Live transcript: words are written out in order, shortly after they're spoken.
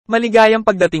Maligayang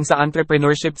pagdating sa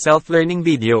Entrepreneurship Self-Learning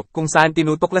video, kung saan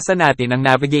tinutuklasan natin ang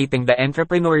Navigating the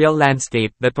Entrepreneurial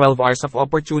Landscape, the 12 Hours of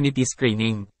Opportunity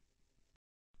Screening.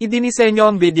 Idinisenyo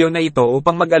ang video na ito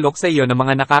upang mag-alok sa iyo ng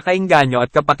mga nakakainganyo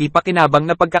at kapaki-pakinabang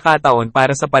na pagkakataon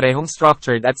para sa parehong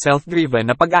structured at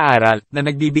self-driven na pag-aaral, na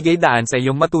nagbibigay daan sa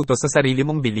iyong matuto sa sarili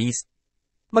mong bilis.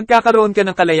 Magkakaroon ka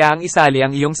ng kalayaang isali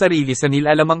ang iyong sarili sa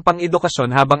nilalamang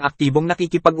pang-edukasyon habang aktibong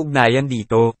nakikipag-ugnayan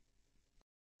dito.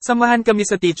 Samahan kami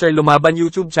sa Teacher Lumaban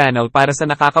YouTube channel para sa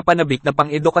nakakapanabik na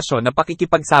pang-edukasyon na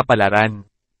pakikipagsapalaran.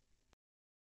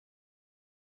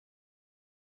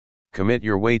 Commit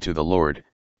your way to the Lord,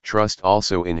 trust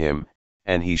also in Him,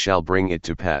 and He shall bring it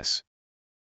to pass.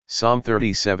 Psalm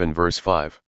 37 verse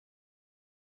 5.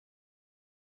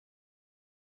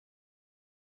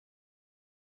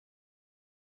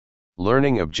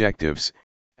 Learning objectives.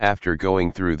 After going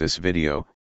through this video,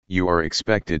 you are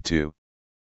expected to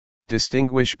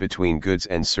distinguish between goods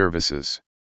and services.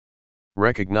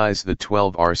 Recognize the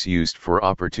 12 R's used for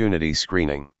opportunity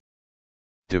screening.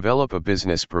 Develop a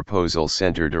business proposal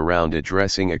centered around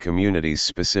addressing a community's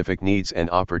specific needs and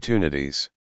opportunities.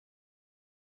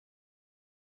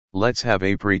 Let's have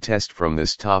a pre-test from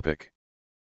this topic.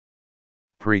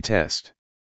 Pre-test.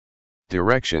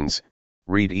 Directions.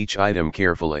 Read each item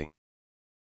carefully.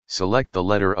 Select the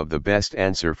letter of the best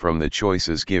answer from the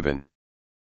choices given.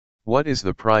 What is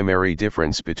the primary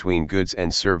difference between goods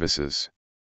and services?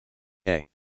 A.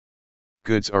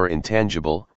 Goods are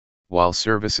intangible, while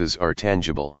services are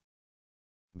tangible.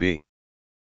 B.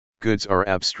 Goods are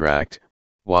abstract,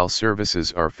 while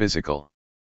services are physical.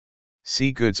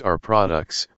 C. Goods are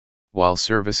products, while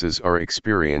services are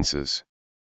experiences.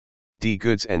 D.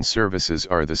 Goods and services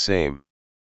are the same.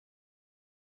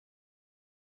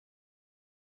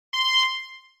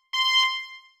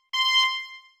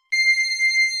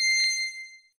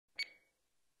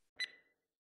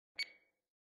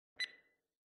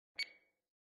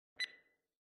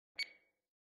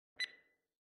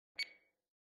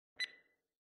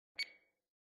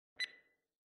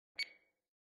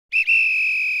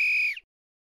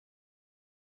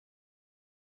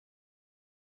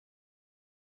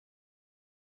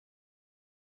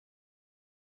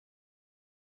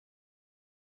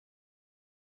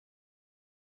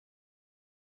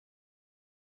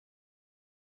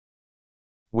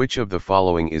 Which of the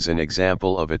following is an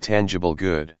example of a tangible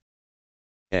good?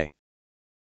 A.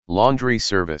 Laundry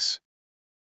service.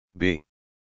 B.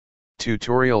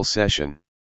 Tutorial session.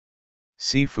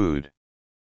 C. Food.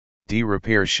 D.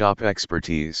 Repair shop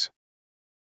expertise.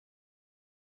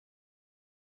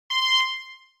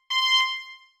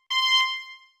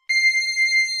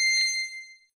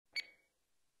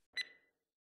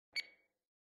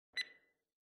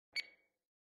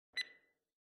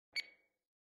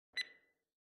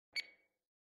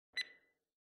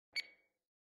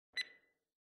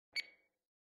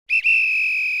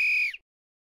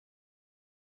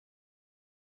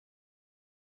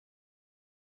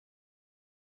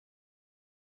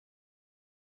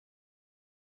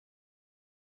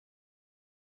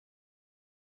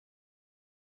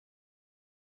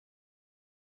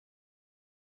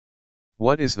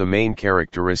 What is the main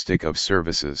characteristic of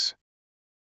services?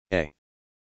 A.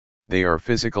 They are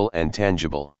physical and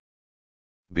tangible.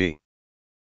 B.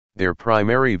 Their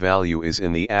primary value is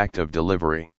in the act of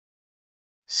delivery.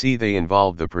 C. They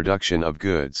involve the production of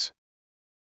goods.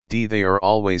 D. They are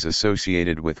always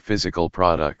associated with physical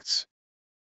products.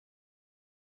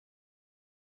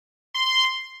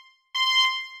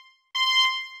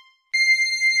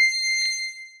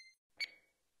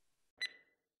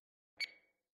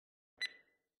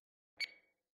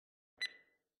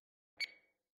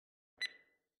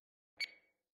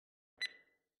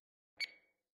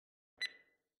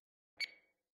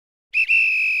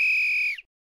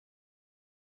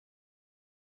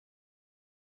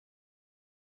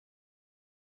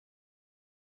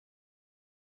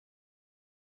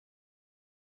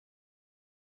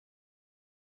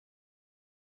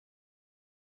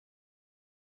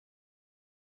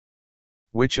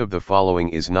 Which of the following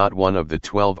is not one of the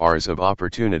 12 R's of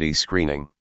opportunity screening?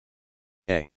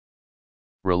 A.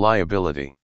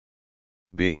 Reliability.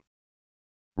 B.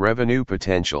 Revenue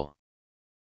potential.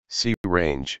 C.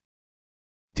 Range.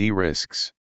 D.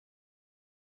 Risks.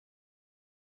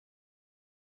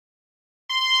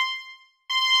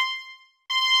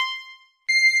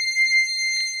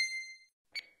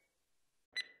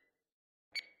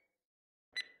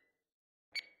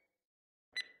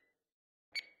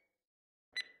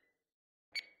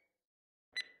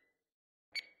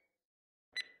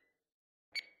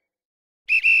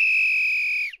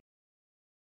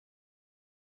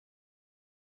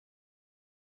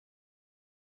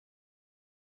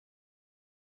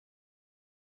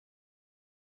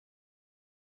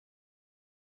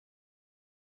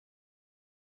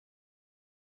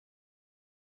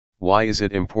 Why is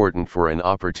it important for an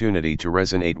opportunity to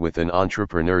resonate with an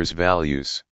entrepreneur's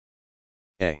values?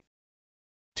 A.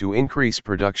 To increase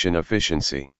production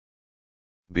efficiency.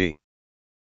 B.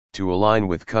 To align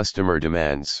with customer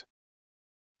demands.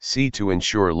 C. To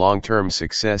ensure long-term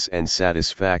success and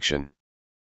satisfaction.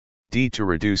 D. To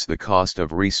reduce the cost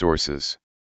of resources.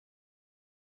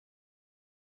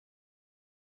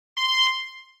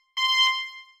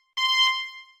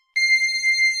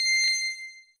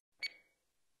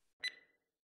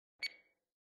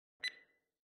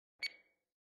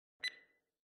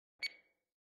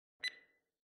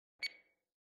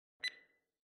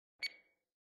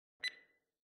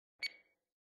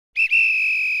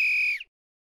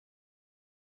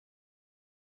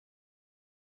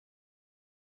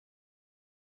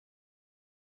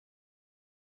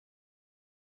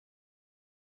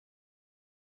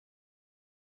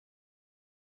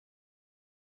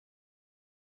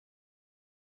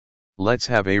 Let's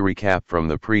have a recap from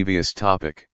the previous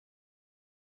topic.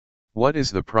 What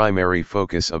is the primary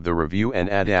focus of the review and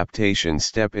adaptation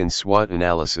step in SWOT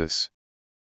analysis?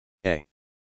 A.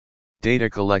 Data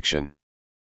collection.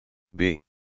 B.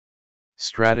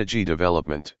 Strategy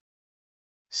development.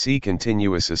 C.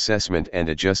 Continuous assessment and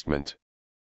adjustment.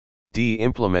 D.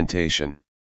 Implementation.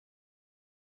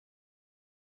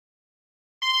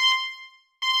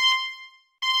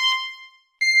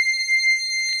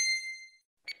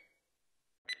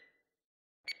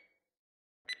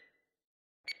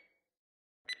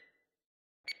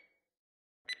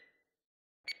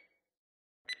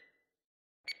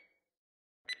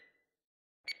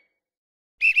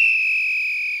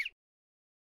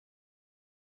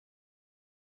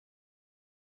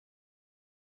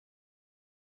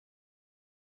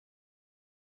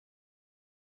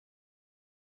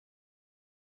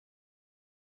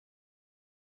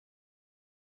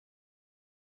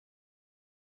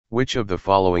 Which of the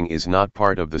following is not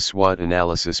part of the SWOT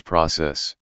analysis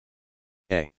process?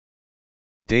 A.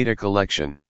 Data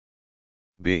collection.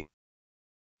 B.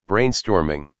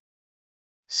 Brainstorming.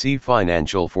 C.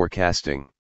 Financial forecasting.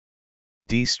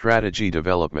 D. Strategy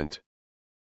development.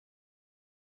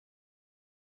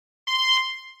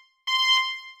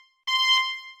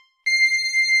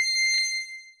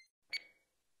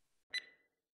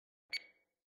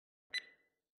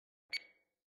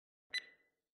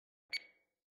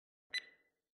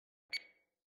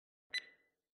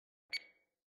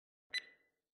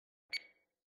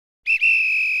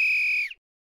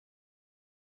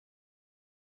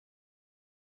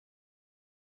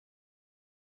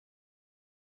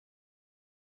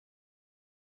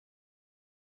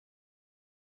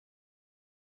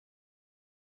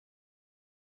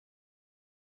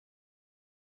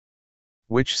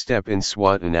 Which step in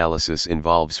SWOT analysis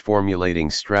involves formulating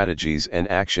strategies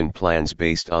and action plans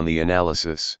based on the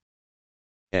analysis?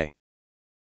 A.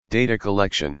 Data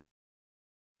collection.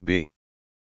 B.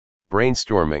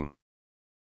 Brainstorming.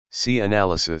 C.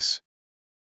 Analysis.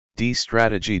 D.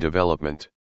 Strategy development.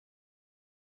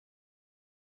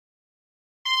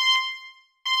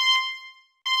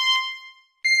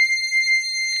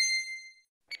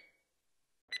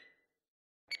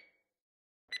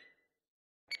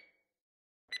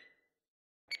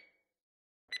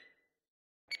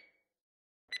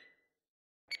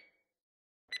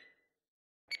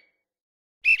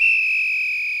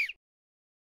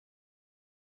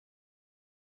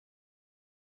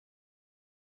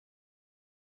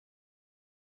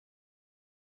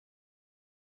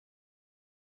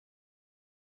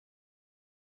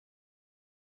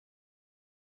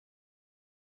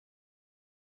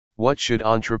 What should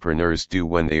entrepreneurs do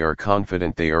when they are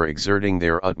confident they are exerting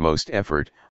their utmost effort,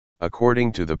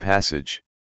 according to the passage?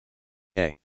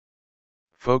 A.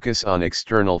 Focus on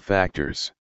external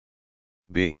factors.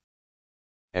 B.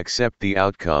 Accept the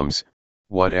outcomes,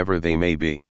 whatever they may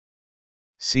be.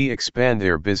 C. Expand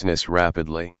their business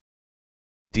rapidly.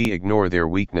 D. Ignore their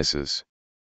weaknesses.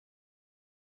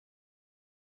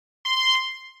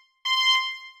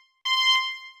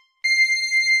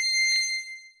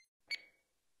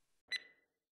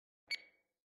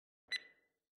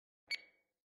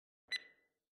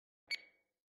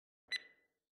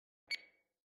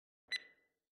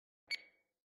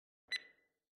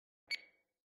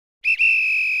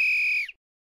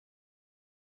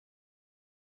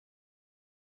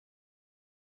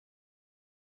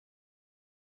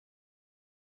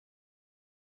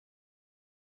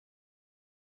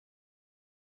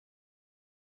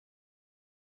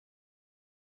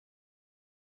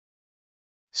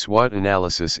 SWOT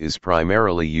analysis is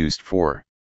primarily used for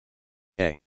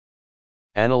A.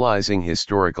 Analyzing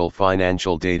historical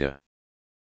financial data.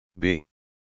 B.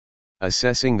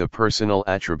 Assessing the personal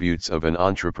attributes of an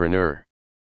entrepreneur.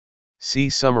 C.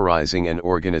 Summarizing an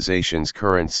organization's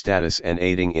current status and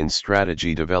aiding in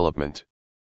strategy development.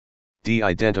 D.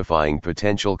 Identifying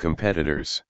potential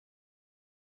competitors.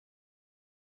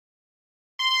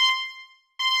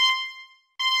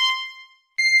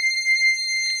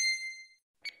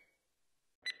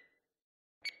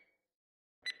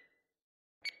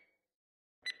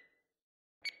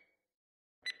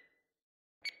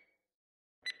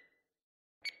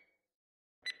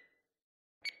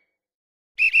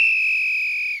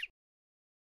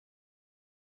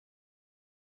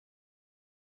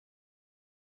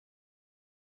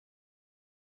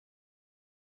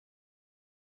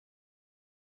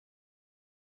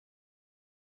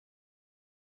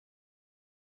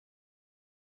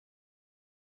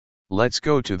 Let's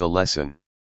go to the lesson.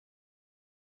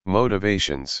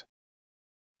 Motivations.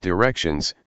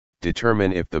 Directions,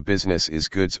 determine if the business is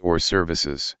goods or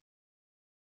services.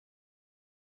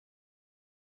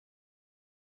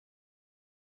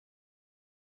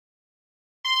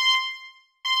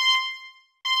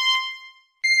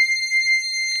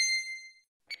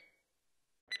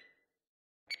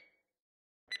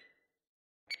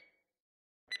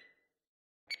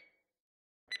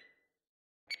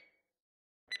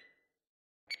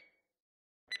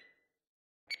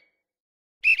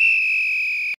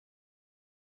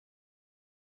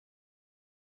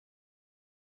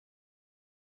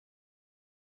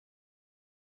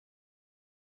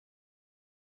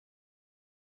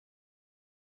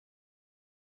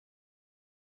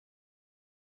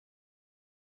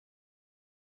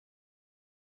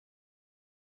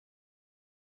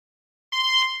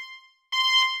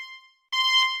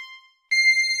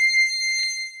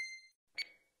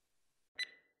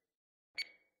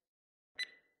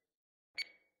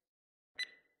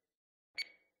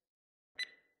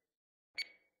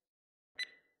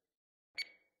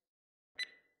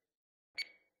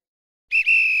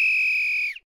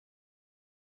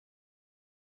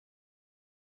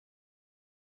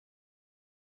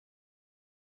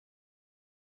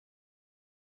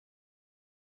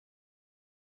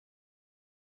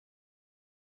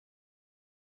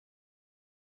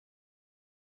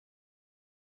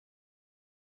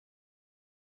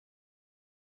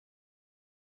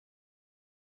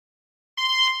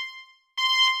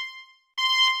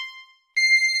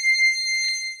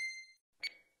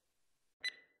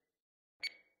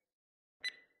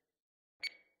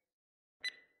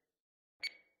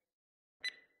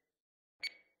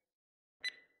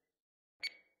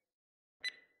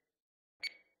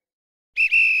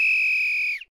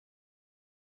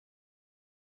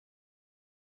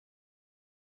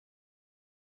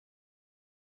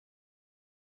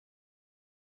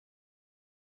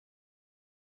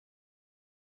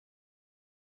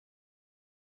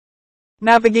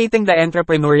 Navigating the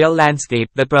entrepreneurial landscape,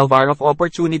 the 12-hour of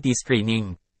opportunity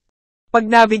screening.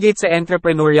 Pag-navigate sa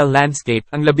entrepreneurial landscape,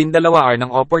 ang 12 hour ng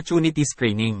opportunity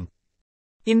screening.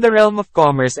 In the realm of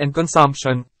commerce and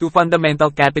consumption, two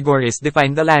fundamental categories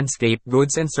define the landscape: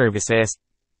 goods and services.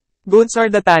 Goods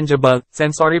are the tangible,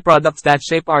 sensory products that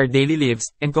shape our daily lives,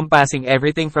 encompassing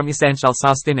everything from essential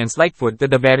sustenance like food to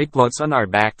the very clothes on our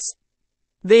backs.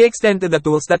 They extend to the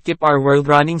tools that keep our world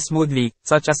running smoothly,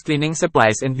 such as cleaning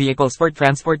supplies and vehicles for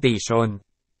transportation.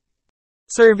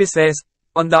 Services,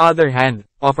 on the other hand,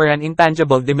 offer an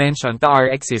intangible dimension to our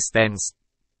existence.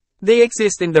 They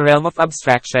exist in the realm of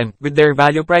abstraction, with their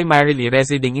value primarily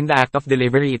residing in the act of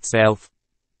delivery itself.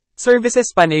 Services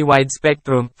span a wide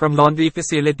spectrum, from laundry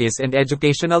facilities and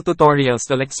educational tutorials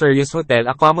to luxurious hotel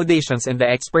accommodations and the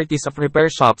expertise of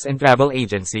repair shops and travel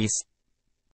agencies.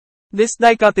 This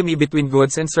dichotomy between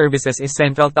goods and services is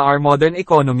central to our modern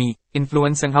economy,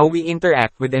 influencing how we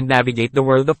interact with and navigate the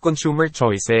world of consumer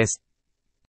choices.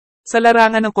 Sa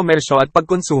larangan ng komersyo at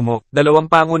pagkonsumo, dalawang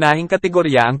pangunahing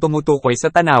kategorya ang tumutukoy sa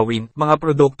tanawin, mga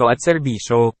produkto at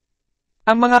serbisyo.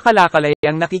 Ang mga kalakal ay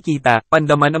ang nakikita,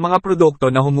 pandaman ng mga produkto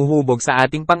na humuhubog sa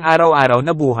ating pang-araw-araw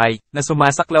na buhay, na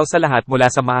sumasaklaw sa lahat mula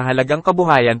sa mahahalagang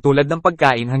kabuhayan tulad ng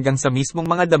pagkain hanggang sa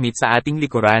mismong mga damit sa ating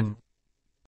likuran.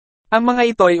 Ang mga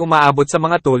ito ay umaabot sa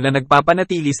mga tool na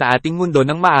nagpapanatili sa ating mundo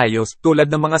ng maayos, tulad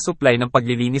ng mga supply ng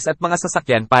paglilinis at mga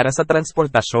sasakyan para sa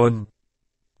transportasyon.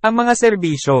 Ang mga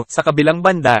serbisyo, sa kabilang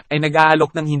banda, ay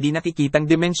nag-aalok ng hindi nakikitang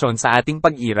dimensyon sa ating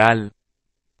pag-iral.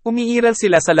 Umiiral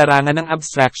sila sa larangan ng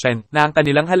abstraction, na ang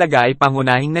kanilang halaga ay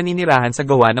pangunahing naninirahan sa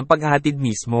gawa ng paghahatid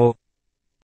mismo.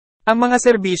 Ang mga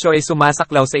serbisyo ay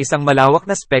sumasaklaw sa isang malawak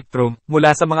na spectrum,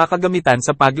 mula sa mga kagamitan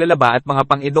sa paglalaba at mga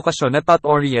pang-edukasyon na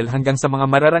tutorial hanggang sa mga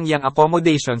mararangyang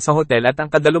accommodation sa hotel at ang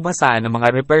kadalubhasaan ng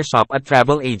mga repair shop at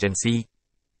travel agency.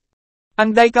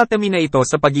 Ang dichotomy na ito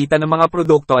sa pagitan ng mga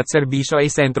produkto at serbisyo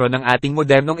ay sentro ng ating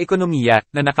modernong ekonomiya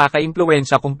na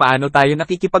nakakaimpluwensya kung paano tayo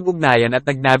nakikipag-ugnayan at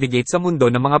nag-navigate sa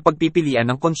mundo ng mga pagpipilian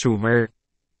ng consumer.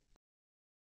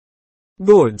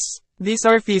 Goods. These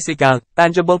are physical,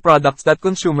 tangible products that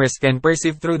consumers can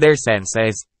perceive through their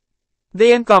senses.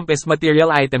 They encompass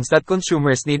material items that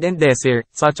consumers need and desire,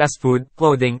 such as food,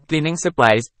 clothing, cleaning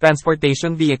supplies,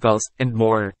 transportation vehicles, and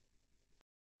more.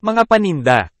 Mga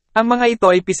paninda. Ang mga ito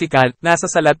ay pisikal,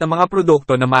 nasa salat ng mga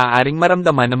produkto na maaaring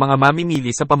maramdaman ng mga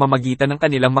mamimili sa pamamagitan ng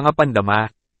kanilang mga pandama.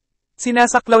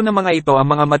 Sinasaklaw ng mga ito ang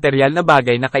mga material na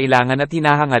bagay na kailangan at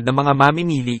hinahangad ng mga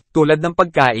mamimili, tulad ng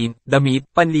pagkain, damit,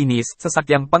 panlinis,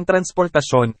 sasakyang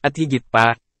pangtransportasyon, at higit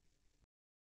pa.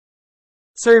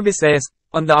 Services,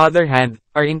 on the other hand,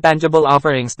 are intangible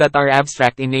offerings that are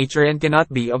abstract in nature and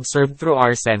cannot be observed through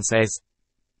our senses.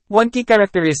 One key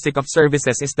characteristic of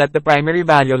services is that the primary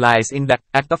value lies in the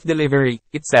act of delivery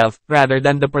itself, rather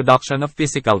than the production of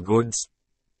physical goods.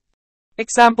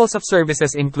 Examples of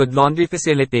services include laundry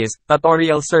facilities,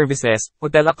 tutorial services,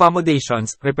 hotel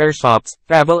accommodations, repair shops,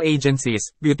 travel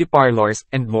agencies, beauty parlors,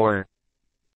 and more.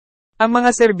 Ang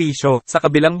mga serbisyo, sa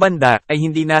kabilang banda, ay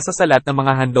hindi nasa salat ng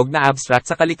mga handog na abstract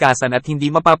sa kalikasan at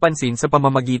hindi mapapansin sa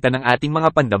pamamagitan ng ating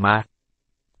mga pandama.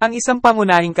 Ang isang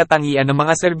pangunahing katangian ng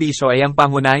mga serbisyo ay ang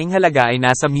pangunahing halaga ay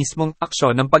nasa mismong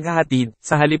aksyon ng paghahatid,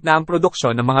 sa halip na ang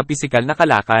produksyon ng mga pisikal na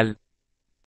kalakal.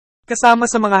 Kasama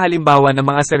sa mga halimbawa ng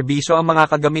mga serbisyo ang mga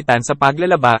kagamitan sa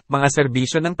paglalaba, mga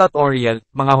serbisyo ng tutorial,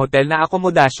 mga hotel na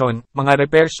akomodasyon, mga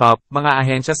repair shop, mga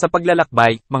ahensya sa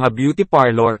paglalakbay, mga beauty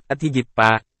parlor, at higit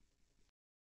pa.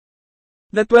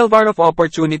 The 12 Hour of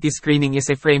Opportunity Screening is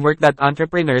a framework that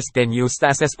entrepreneurs can use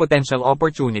to assess potential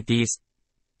opportunities.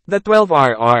 The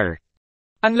 12RR.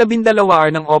 Ang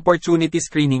 12R ng opportunity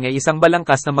screening ay isang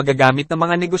balangkas na magagamit ng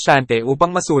mga negosyante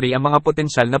upang masuri ang mga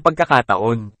potensyal na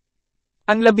pagkakataon.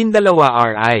 Ang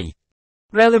 12R ay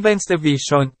relevance to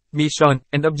vision, mission,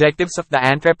 and objectives of the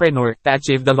entrepreneur. To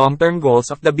achieve the long-term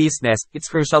goals of the business, it's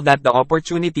crucial that the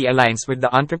opportunity aligns with the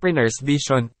entrepreneur's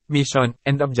vision, mission,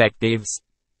 and objectives.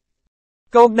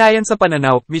 Kaugnayan sa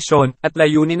pananaw, misyon, at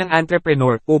layunin ng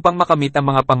entrepreneur upang makamit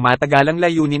ang mga pangmatagalang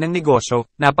layunin ng negosyo,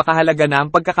 napakahalaga na ang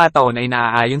pagkakataon ay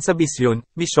naaayon sa bisyon,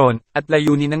 misyon, at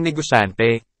layunin ng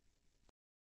negosyante.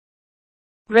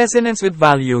 Resonance with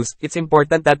values. It's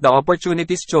important that the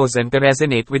opportunities chosen to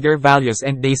resonate with your values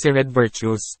and desired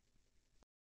virtues.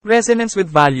 Resonance with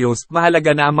values.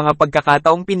 Mahalaga na ang mga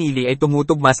pagkakataong pinili ay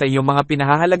tumutugma sa iyong mga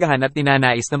pinahahalagahan at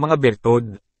ninanais na mga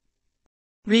birtud.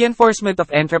 Reinforcement of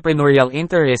entrepreneurial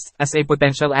interests. As a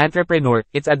potential entrepreneur,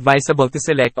 it's advisable to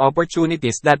select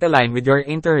opportunities that align with your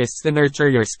interests to nurture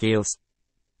your skills.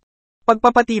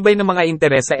 Pagpapatibay ng mga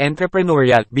interes sa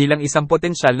entrepreneurial bilang isang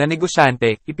potensyal na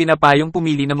negosyante, ipinapayong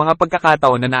pumili ng mga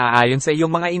pagkakataon na naaayon sa iyong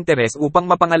mga interes upang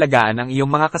mapangalagaan ang iyong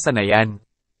mga kasanayan.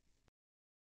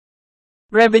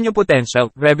 Revenue potential.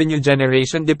 Revenue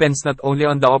generation depends not only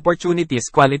on the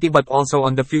opportunity's quality but also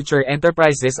on the future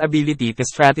enterprise's ability to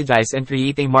strategize and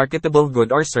create a marketable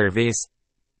good or service.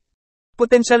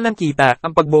 Potensyal ng kita.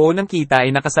 Ang pagbuo ng kita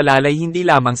ay nakasalalay hindi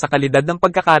lamang sa kalidad ng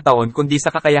pagkakataon kundi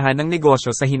sa kakayahan ng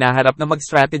negosyo sa hinaharap na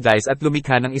mag-strategize at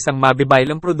lumikha ng isang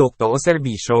mabibaylang produkto o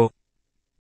serbisyo.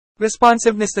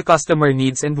 Responsiveness to customer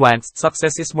needs and wants.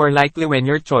 Success is more likely when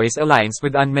your choice aligns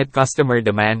with unmet customer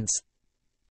demands.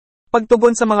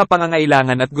 Pagtugon sa mga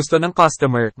pangangailangan at gusto ng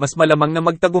customer, mas malamang na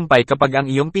magtagumpay kapag ang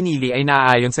iyong pinili ay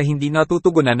naaayon sa hindi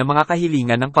natutugunan ng mga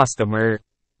kahilingan ng customer.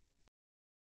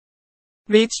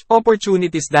 Reach.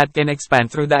 Opportunities that can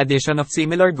expand through the addition of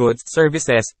similar goods,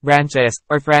 services, branches,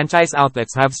 or franchise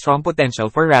outlets have strong potential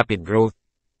for rapid growth.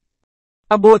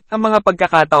 Abot. Ang mga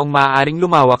pagkakataong maaaring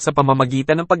lumawak sa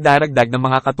pamamagitan ng pagdaragdag ng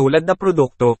mga katulad na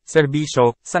produkto,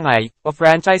 serbisyo, sangay, o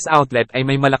franchise outlet ay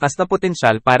may malakas na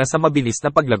potensyal para sa mabilis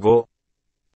na paglago.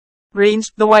 Range.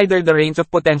 The wider the range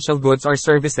of potential goods or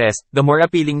services, the more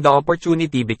appealing the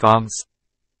opportunity becomes.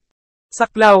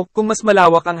 Saklaw. Kung mas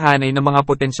malawak ang hanay ng mga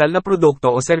potensyal na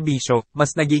produkto o serbisyo,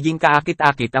 mas nagiging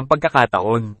kaakit-akit ang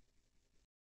pagkakataon.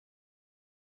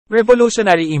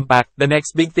 Revolutionary impact. The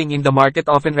next big thing in the market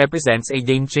often represents a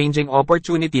game-changing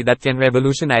opportunity that can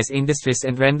revolutionize industries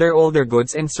and render older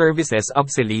goods and services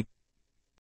obsolete.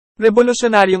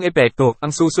 Revolusyonaryong epekto.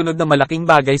 Ang susunod na malaking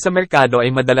bagay sa merkado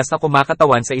ay madalas na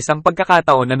kumakatawan sa isang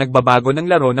pagkakataon na nagbabago ng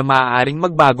laro na maaaring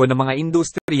magbago ng mga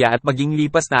industriya at maging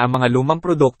lipas na ang mga lumang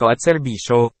produkto at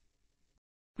serbisyo.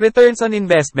 Returns on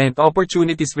investment.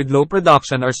 Opportunities with low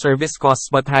production or service costs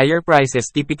but higher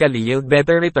prices typically yield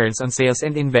better returns on sales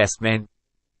and investment.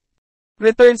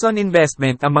 Returns on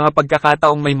investment ang mga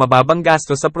pagkakataong may mababang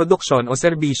gasto sa produksyon o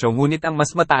serbisyo ngunit ang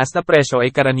mas mataas na presyo ay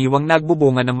karaniwang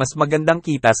nagbubunga ng mas magandang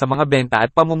kita sa mga benta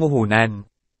at pamumuhunan.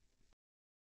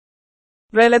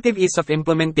 Relative ease of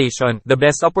implementation. The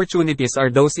best opportunities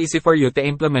are those easy for you to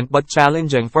implement but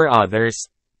challenging for others.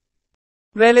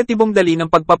 Relatibong dali ng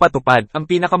pagpapatupad. Ang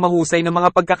pinakamahusay na mga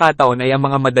pagkakataon ay ang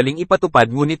mga madaling ipatupad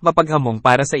ngunit mapaghamong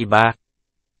para sa iba.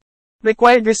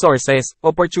 Required resources.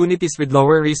 Opportunities with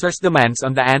lower resource demands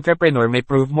on the entrepreneur may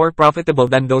prove more profitable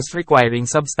than those requiring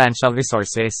substantial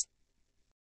resources.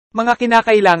 Mga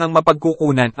kinakailangang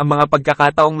mapagkukunan. Ang mga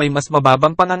pagkakataong may mas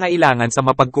mababang pangangailangan sa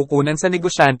mapagkukunan sa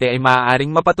negosyante ay maaaring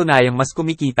mapatunayang mas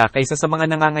kumikita kaysa sa mga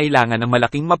nangangailangan ng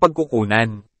malaking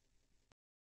mapagkukunan.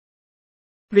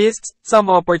 Risks.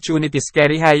 Some opportunities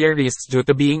carry higher risks due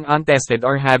to being untested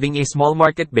or having a small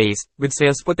market base, with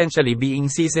sales potentially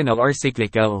being seasonal or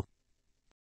cyclical.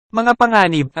 Mga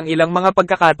panganib. Ang ilang mga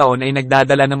pagkakataon ay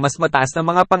nagdadala ng mas mataas na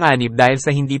mga panganib dahil sa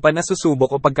hindi pa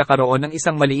nasusubok o pagkakaroon ng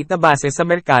isang maliit na base sa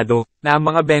merkado, na ang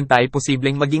mga benta ay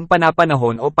posibleng maging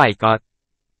panapanahon o paikot.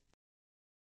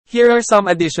 Here are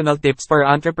some additional tips for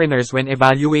entrepreneurs when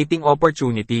evaluating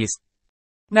opportunities.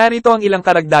 Narito ang ilang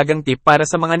karagdagang tip para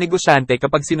sa mga negosyante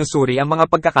kapag sinusuri ang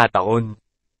mga pagkakataon.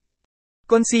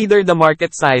 Consider the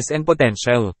market size and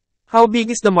potential. How big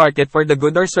is the market for the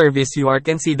good or service you are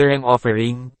considering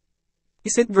offering?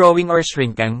 Is it growing or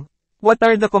shrinking? What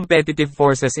are the competitive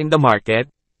forces in the market?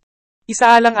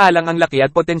 Isaalang-alang ang laki at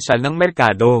potensyal ng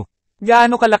merkado.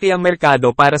 Gaano kalaki ang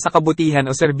merkado para sa kabutihan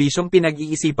o serbisyong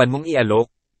pinag-iisipan mong ialok?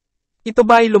 Ito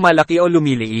ba ay lumalaki o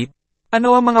lumiliit?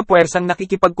 Ano ang mga puwersang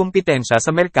nakikipagkumpitensya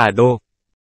sa merkado?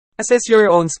 Assess your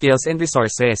own skills and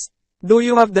resources. Do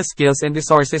you have the skills and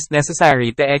resources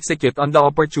necessary to execute on the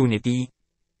opportunity?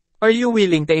 Are you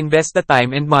willing to invest the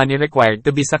time and money required to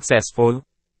be successful?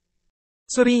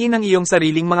 Suriin ang iyong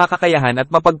sariling mga kakayahan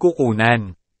at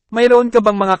mapagkukunan. Mayroon ka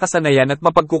bang mga kasanayan at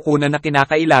mapagkukunan na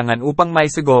kinakailangan upang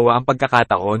maisagawa ang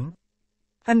pagkakataon?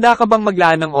 Handa ka bang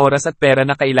maglaan ng oras at pera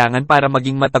na kailangan para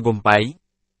maging matagumpay?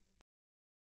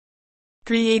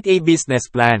 Create a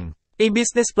business plan. A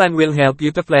business plan will help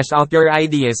you to flesh out your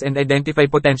ideas and identify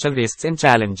potential risks and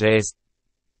challenges.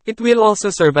 It will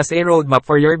also serve as a roadmap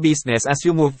for your business as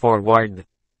you move forward.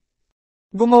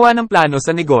 Gumawa ng plano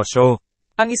sa negosyo.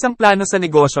 Ang isang plano sa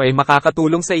negosyo ay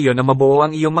makakatulong sa iyo na mabuo ang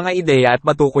iyong mga ideya at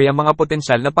matukoy ang mga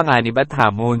potensyal na panganib at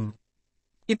hamon.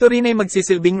 Ito rin ay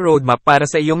magsisilbing roadmap para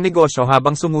sa iyong negosyo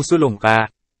habang sumusulong ka.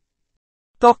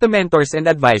 Talk to mentors and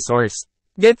advisors.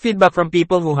 Get feedback from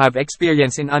people who have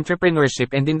experience in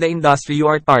entrepreneurship and in the industry you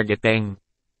are targeting.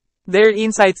 Their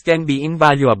insights can be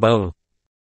invaluable.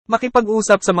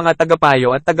 Makipag-usap sa mga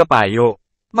tagapayo at tagapayo.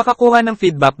 Makakuha ng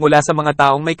feedback mula sa mga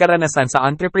taong may karanasan sa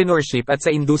entrepreneurship at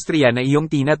sa industriya na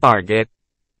iyong tina-target.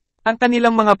 Ang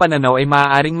kanilang mga pananaw ay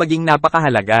maaaring maging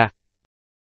napakahalaga.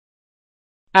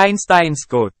 Einstein's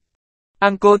quote.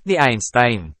 Ang quote ni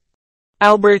Einstein.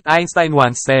 Albert Einstein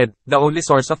once said, "The only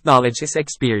source of knowledge is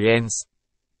experience."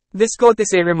 This quote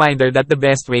is a reminder that the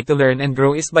best way to learn and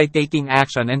grow is by taking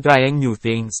action and trying new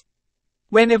things.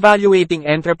 When evaluating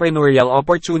entrepreneurial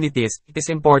opportunities, it is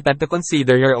important to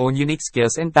consider your own unique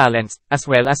skills and talents, as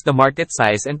well as the market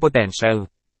size and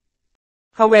potential.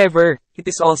 However, it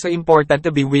is also important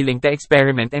to be willing to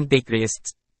experiment and take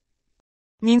risks.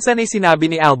 Minsan ay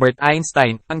sinabi ni Albert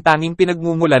Einstein, ang tanging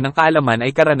pinagmumula ng kaalaman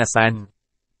ay karanasan.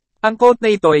 Ang quote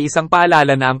na ito ay isang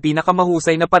paalala na ang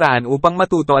pinakamahusay na paraan upang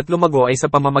matuto at lumago ay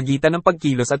sa pamamagitan ng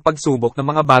pagkilos at pagsubok ng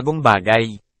mga bagong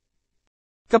bagay.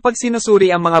 Kapag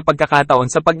sinusuri ang mga pagkakataon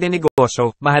sa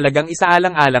pagnenegosyo, mahalagang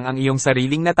isaalang-alang ang iyong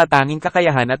sariling natatanging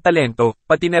kakayahan at talento,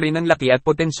 pati na rin ang laki at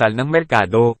potensyal ng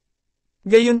merkado.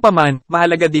 Gayunpaman,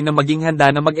 mahalaga din na maging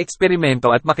handa na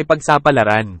mag-eksperimento at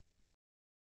makipagsapalaran.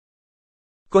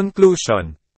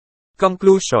 Conclusion.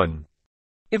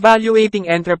 Evaluating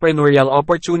entrepreneurial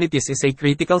opportunities is a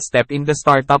critical step in the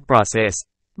startup process.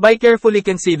 By carefully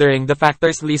considering the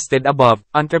factors listed above,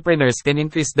 entrepreneurs can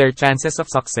increase their chances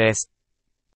of success.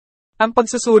 Ang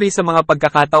pagsusuri sa mga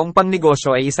pagkakataong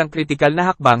pangnegosyo ay isang kritikal na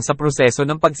hakbang sa proseso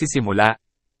ng pagsisimula.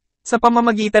 Sa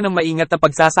pamamagitan ng maingat na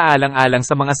pagsasaalang-alang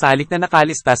sa mga salik na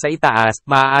nakalista sa itaas,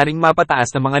 maaaring mapataas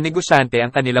ng mga negosyante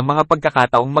ang kanilang mga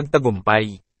pagkakataong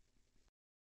magtagumpay.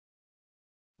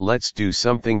 Let's do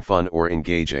something fun or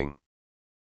engaging.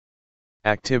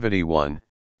 Activity 1,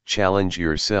 challenge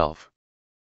yourself.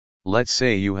 Let's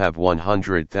say you have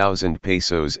 100,000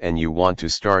 pesos and you want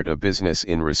to start a business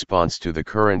in response to the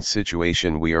current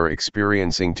situation we are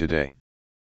experiencing today.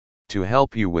 To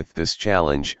help you with this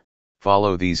challenge,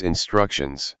 follow these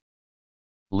instructions.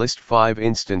 List 5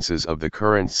 instances of the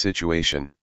current situation.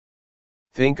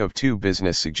 Think of 2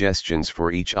 business suggestions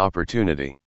for each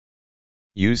opportunity.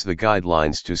 Use the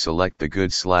guidelines to select the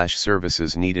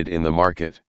goods/services needed in the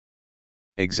market.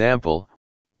 Example,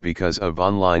 because of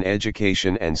online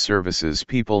education and services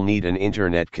people need an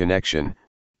internet connection.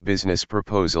 Business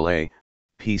proposal A,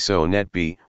 PSO-net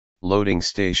B, loading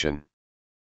station.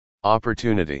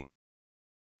 Opportunity.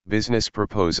 Business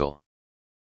proposal.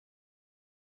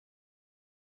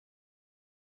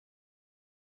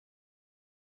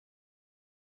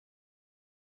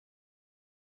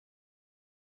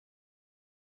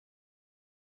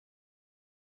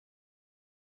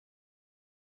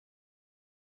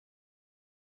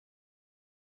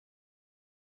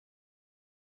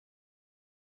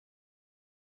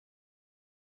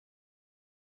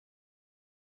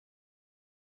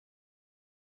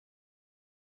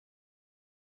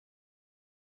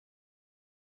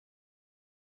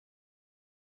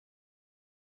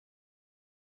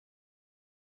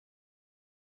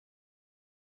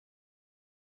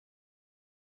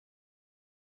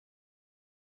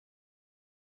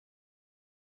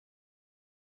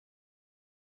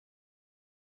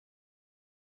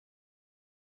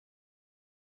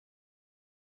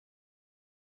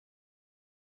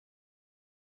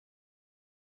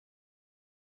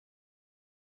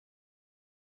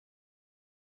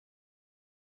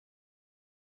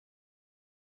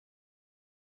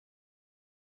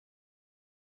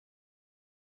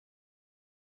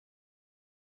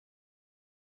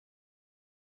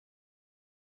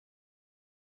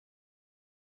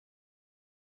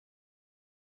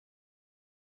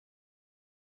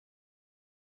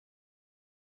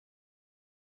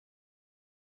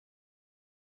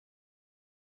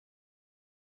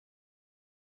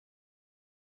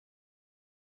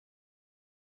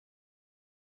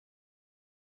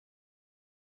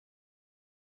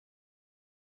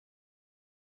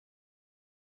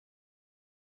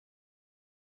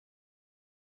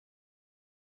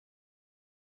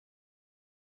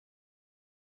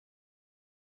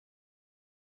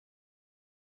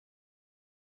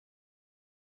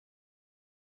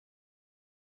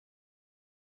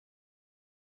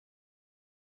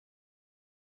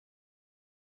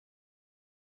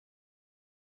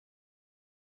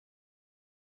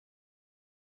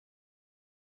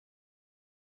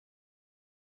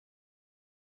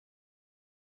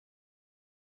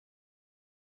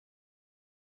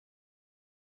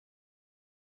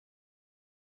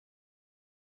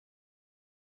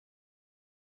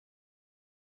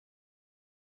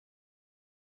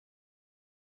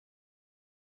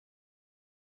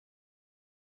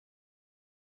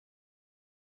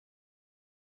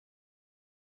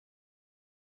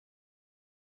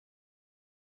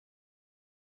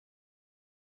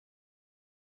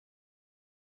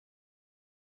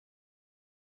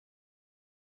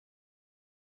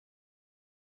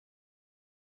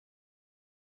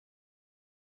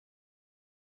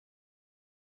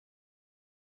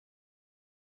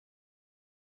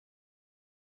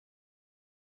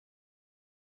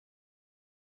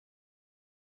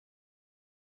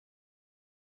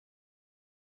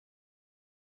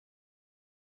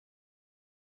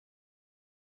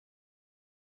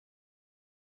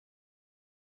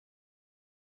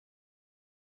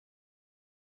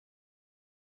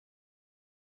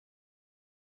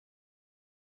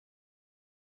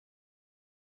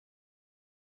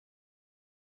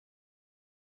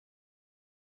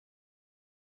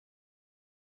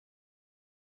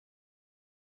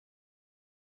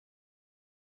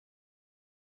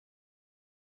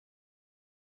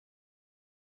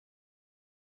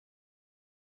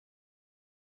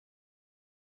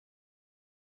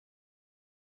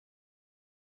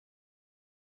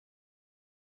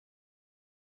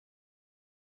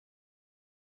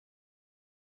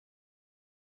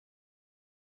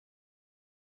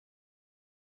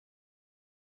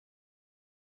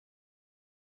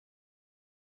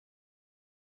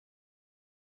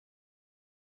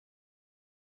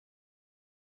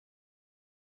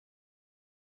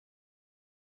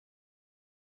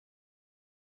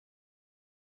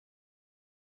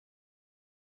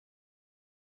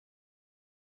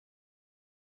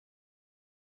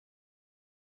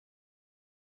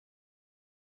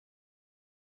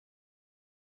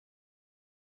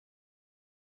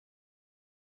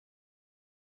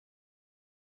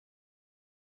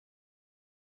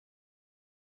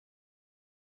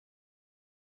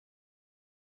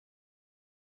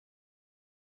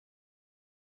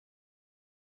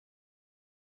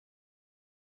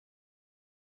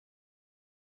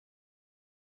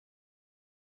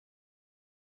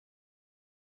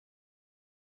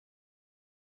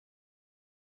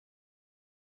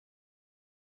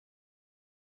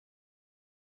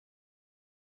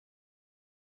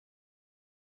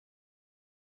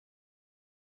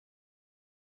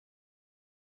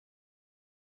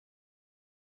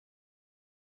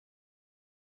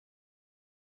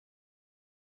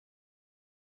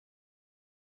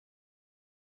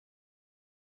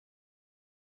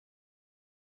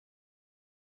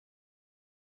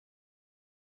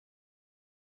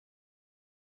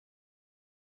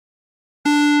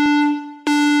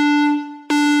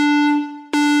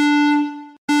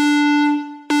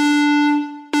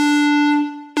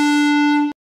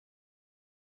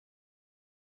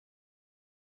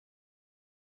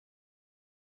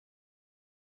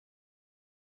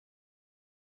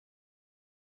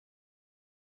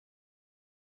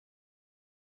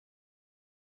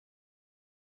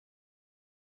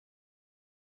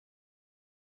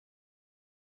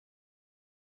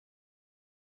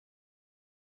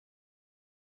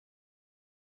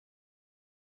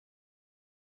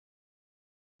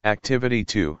 Activity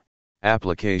 2,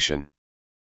 Application.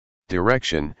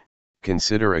 Direction,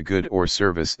 consider a good or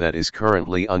service that is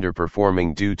currently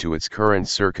underperforming due to its current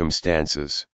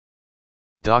circumstances.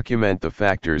 Document the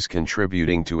factors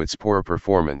contributing to its poor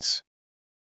performance.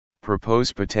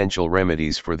 Propose potential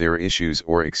remedies for their issues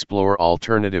or explore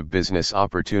alternative business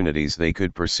opportunities they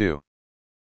could pursue.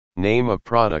 Name of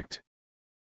product.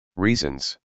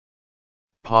 Reasons.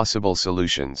 Possible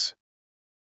solutions.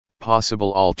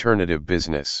 Possible alternative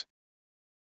business.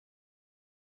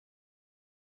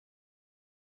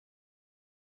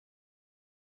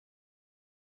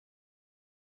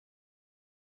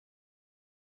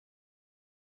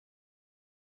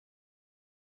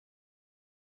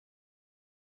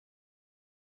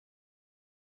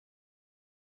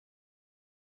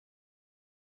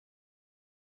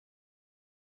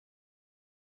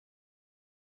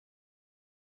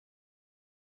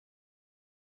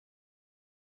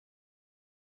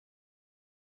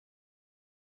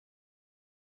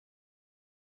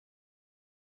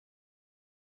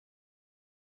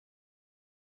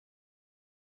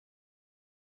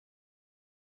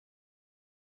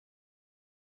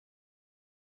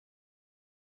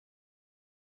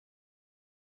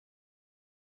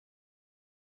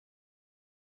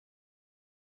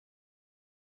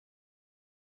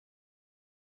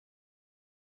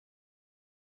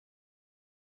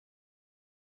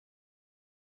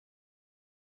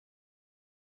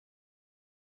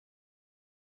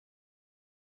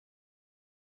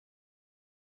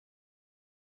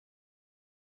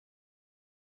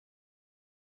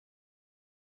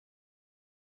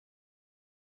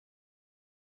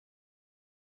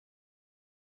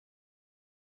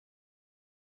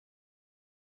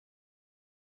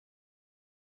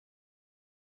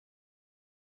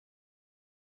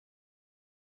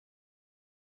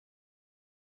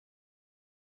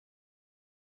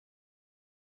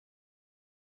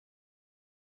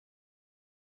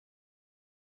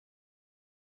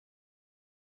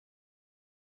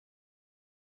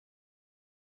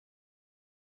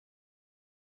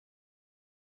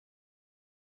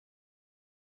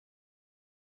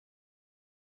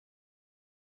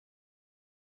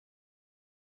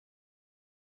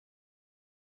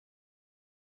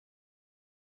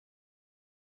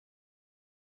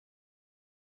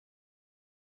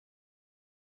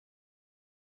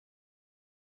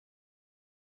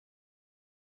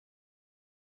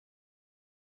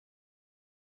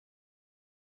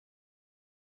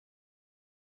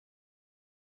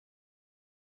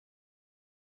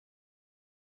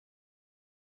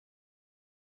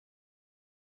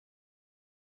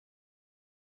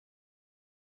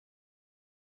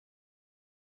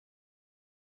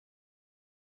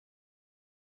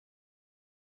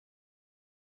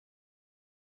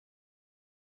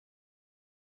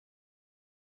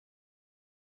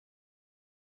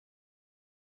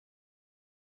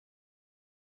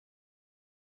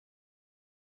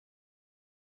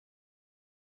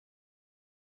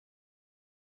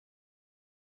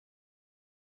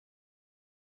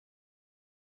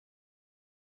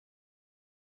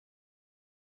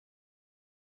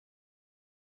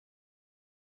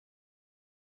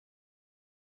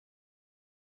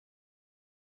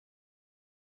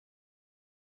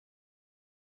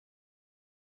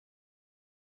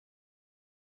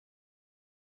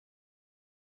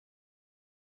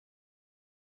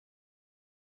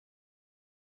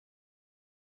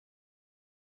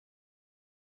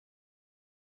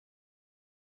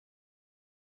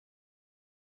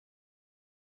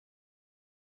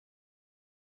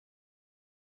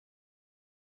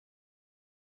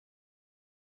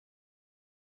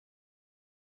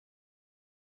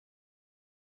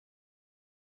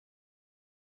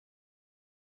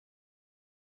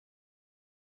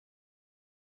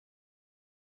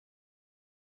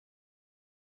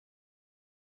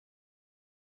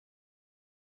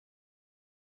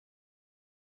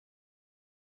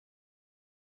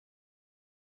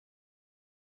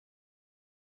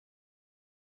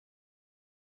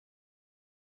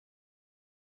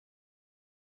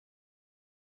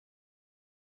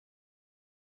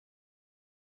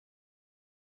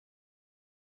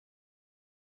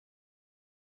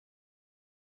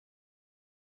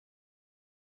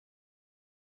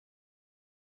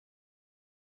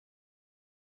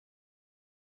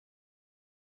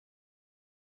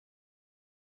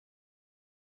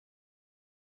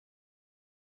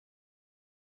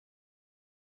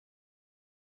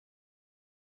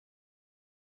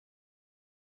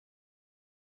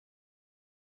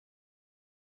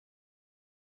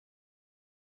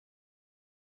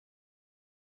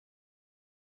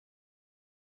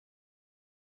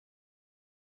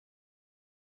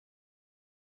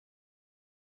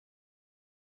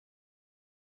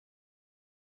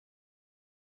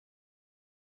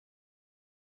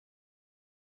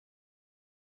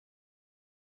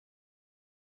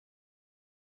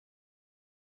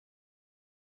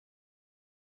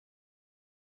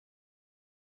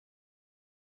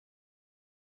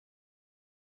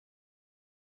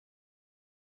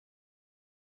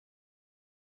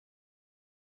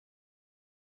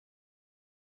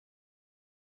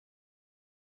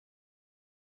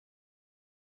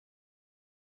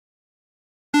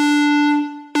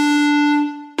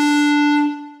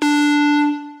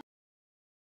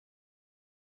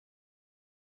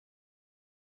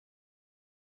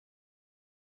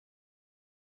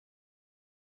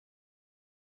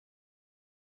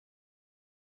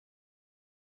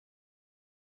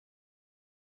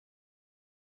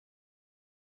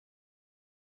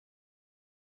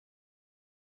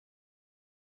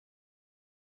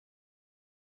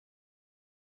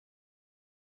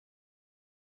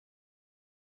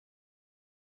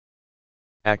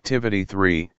 Activity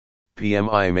 3,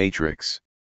 PMI Matrix.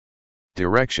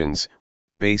 Directions,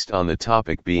 based on the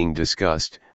topic being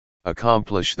discussed,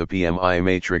 accomplish the PMI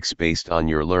matrix based on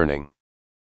your learning.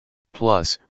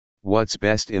 Plus, what's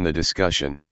best in the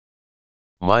discussion.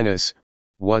 Minus,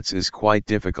 what's is quite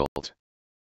difficult.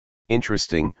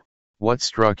 Interesting, what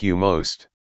struck you most?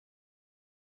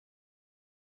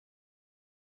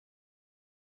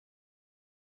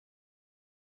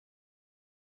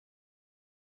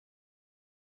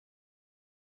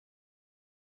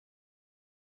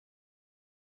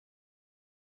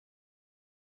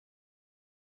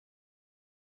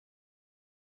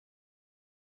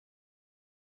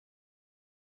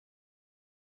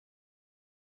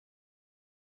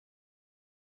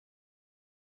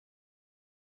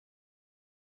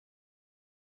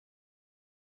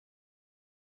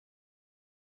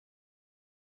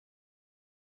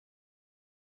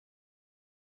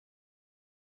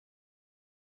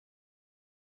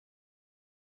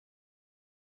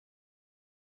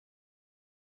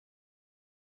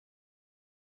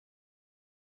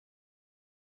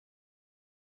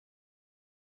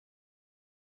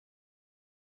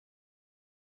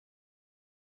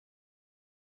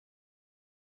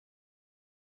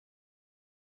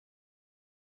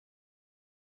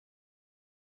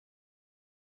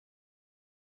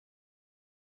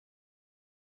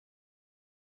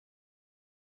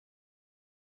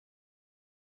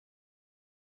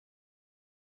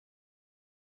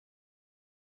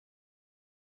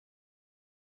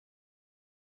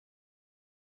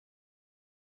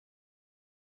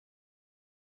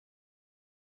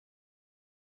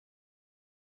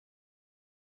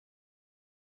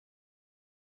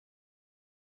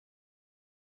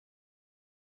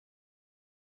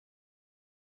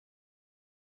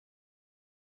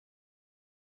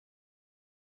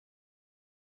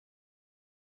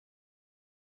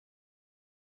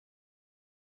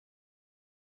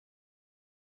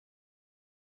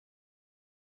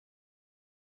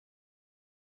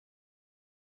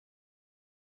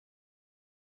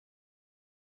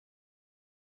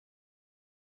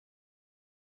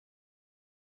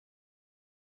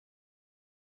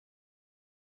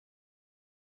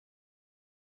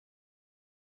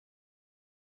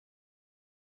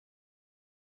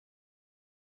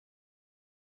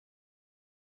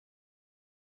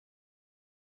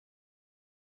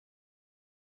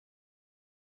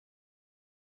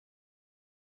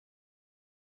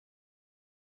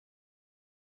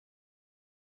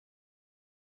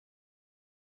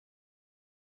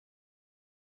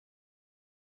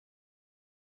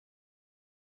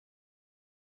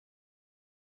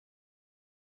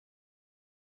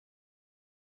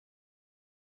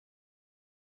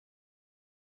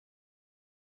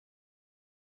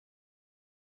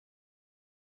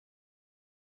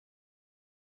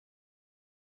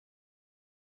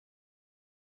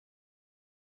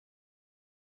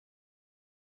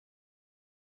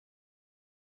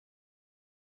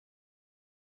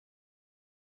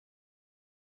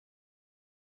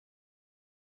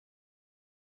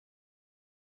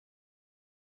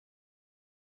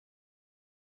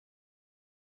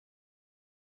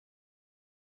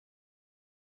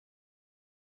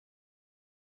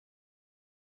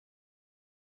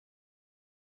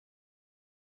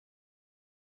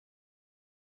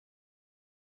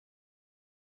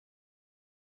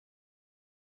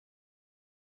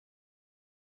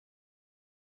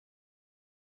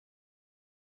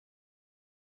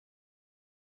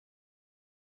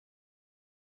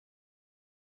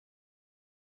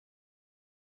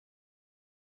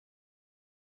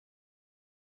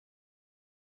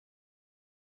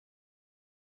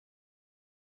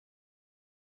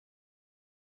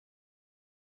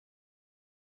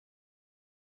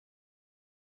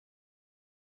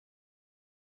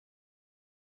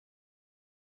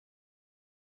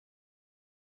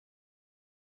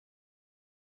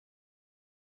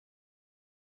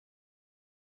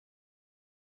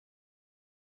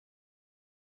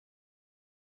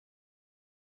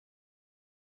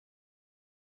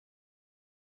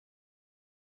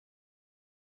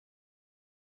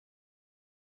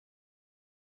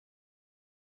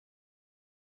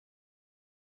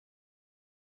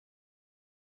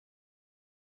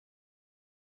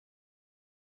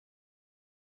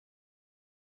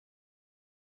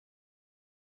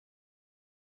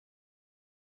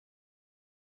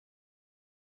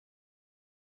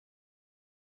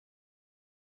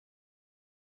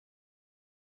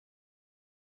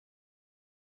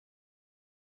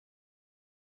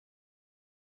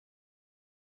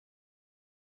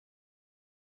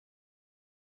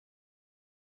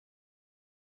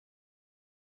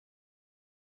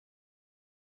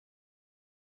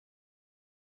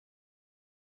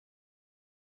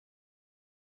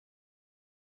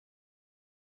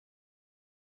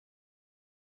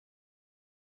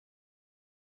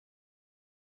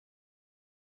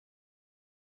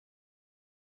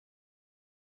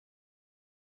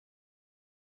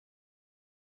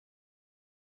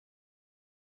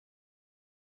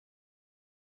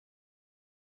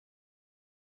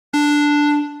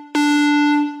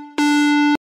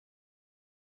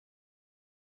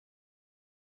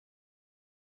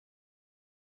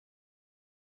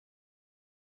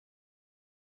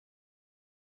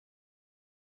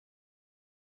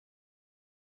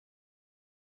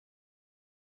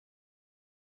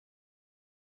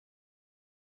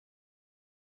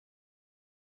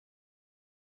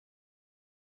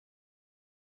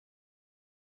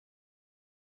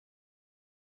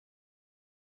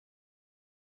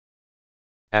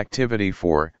 Activity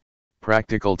 4,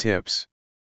 Practical Tips.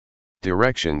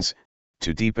 Directions: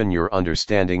 to deepen your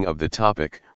understanding of the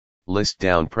topic, list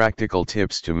down practical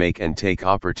tips to make and take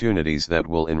opportunities that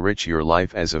will enrich your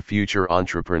life as a future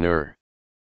entrepreneur.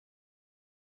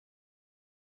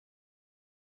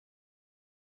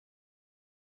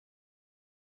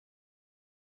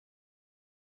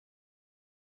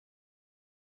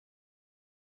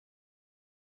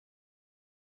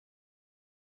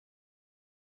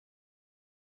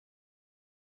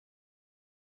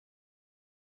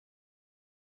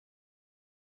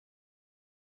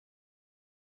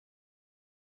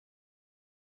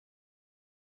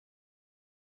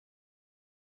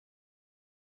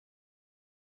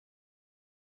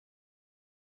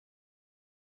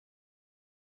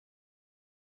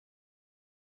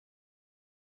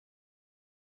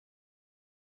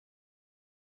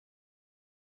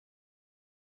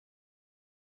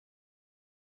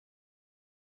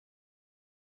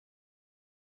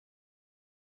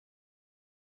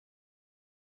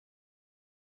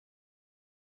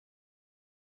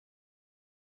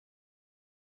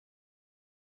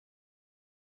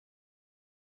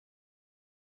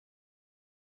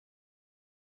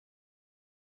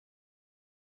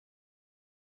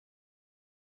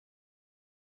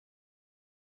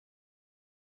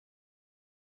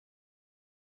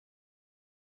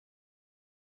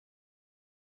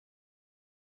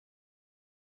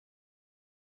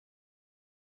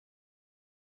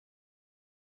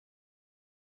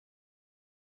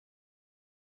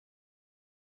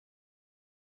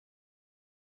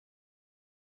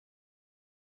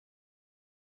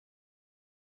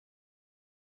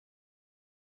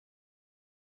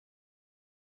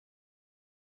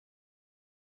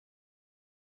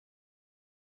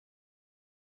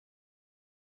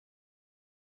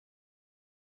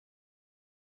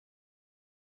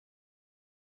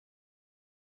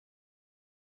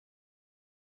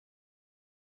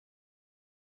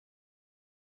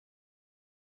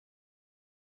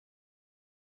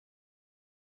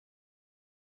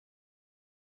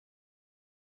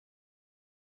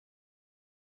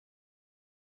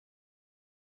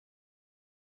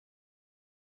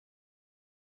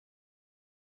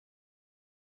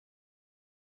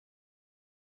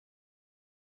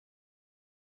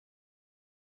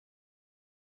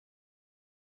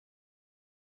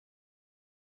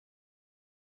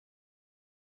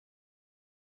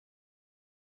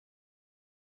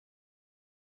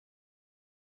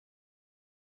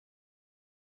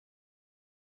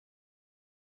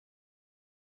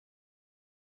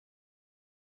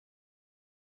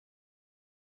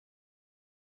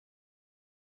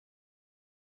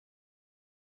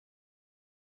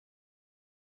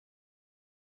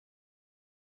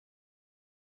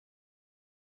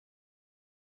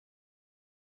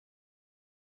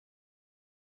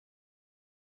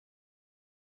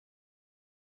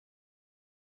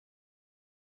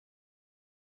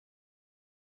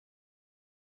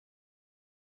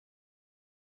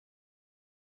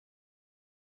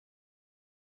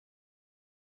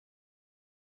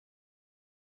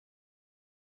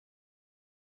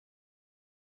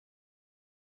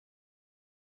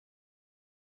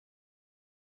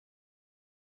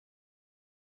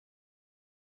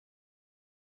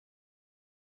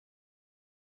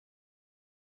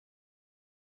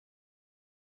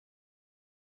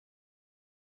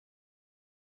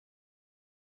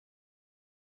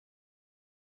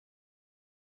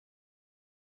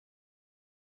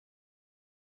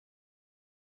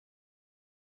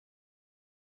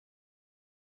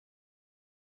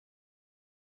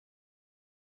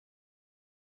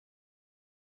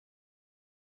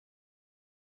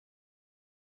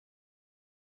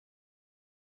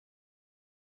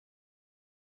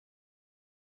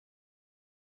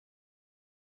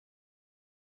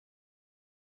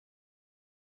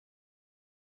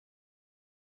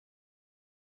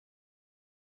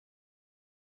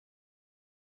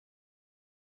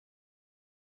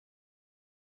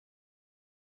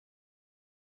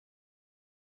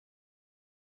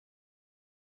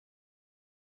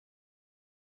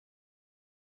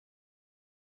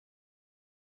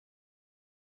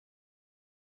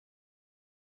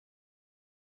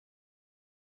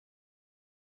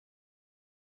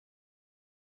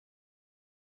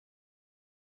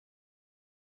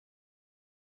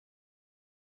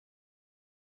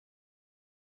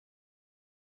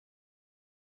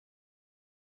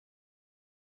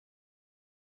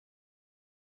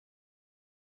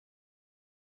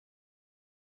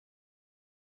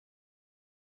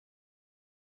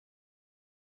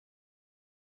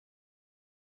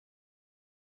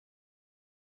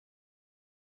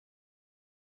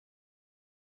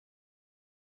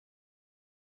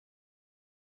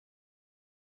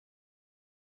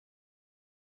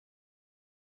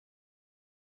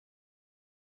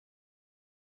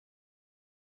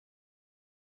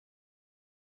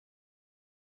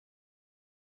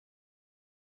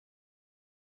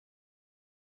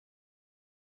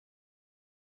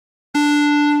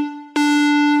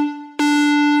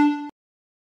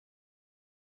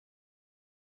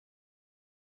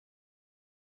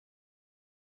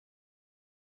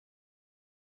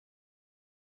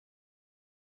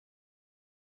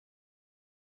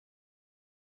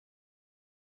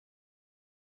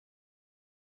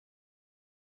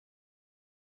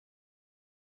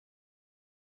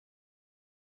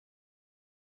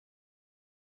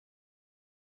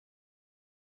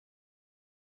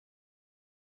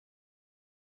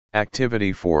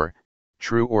 Activity 4,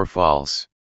 true or false.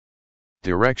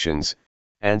 Directions,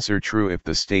 answer true if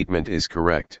the statement is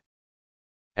correct.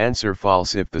 Answer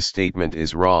false if the statement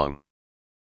is wrong.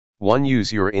 1.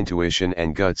 Use your intuition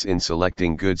and guts in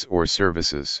selecting goods or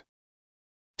services.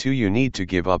 2. You need to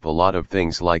give up a lot of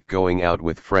things like going out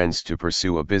with friends to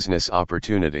pursue a business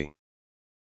opportunity.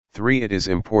 3. It is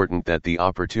important that the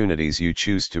opportunities you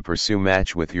choose to pursue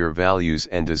match with your values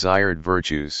and desired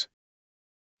virtues.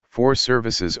 4.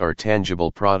 Services are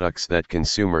tangible products that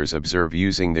consumers observe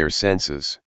using their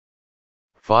senses.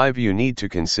 5. You need to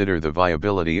consider the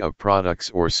viability of products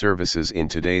or services in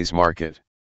today's market.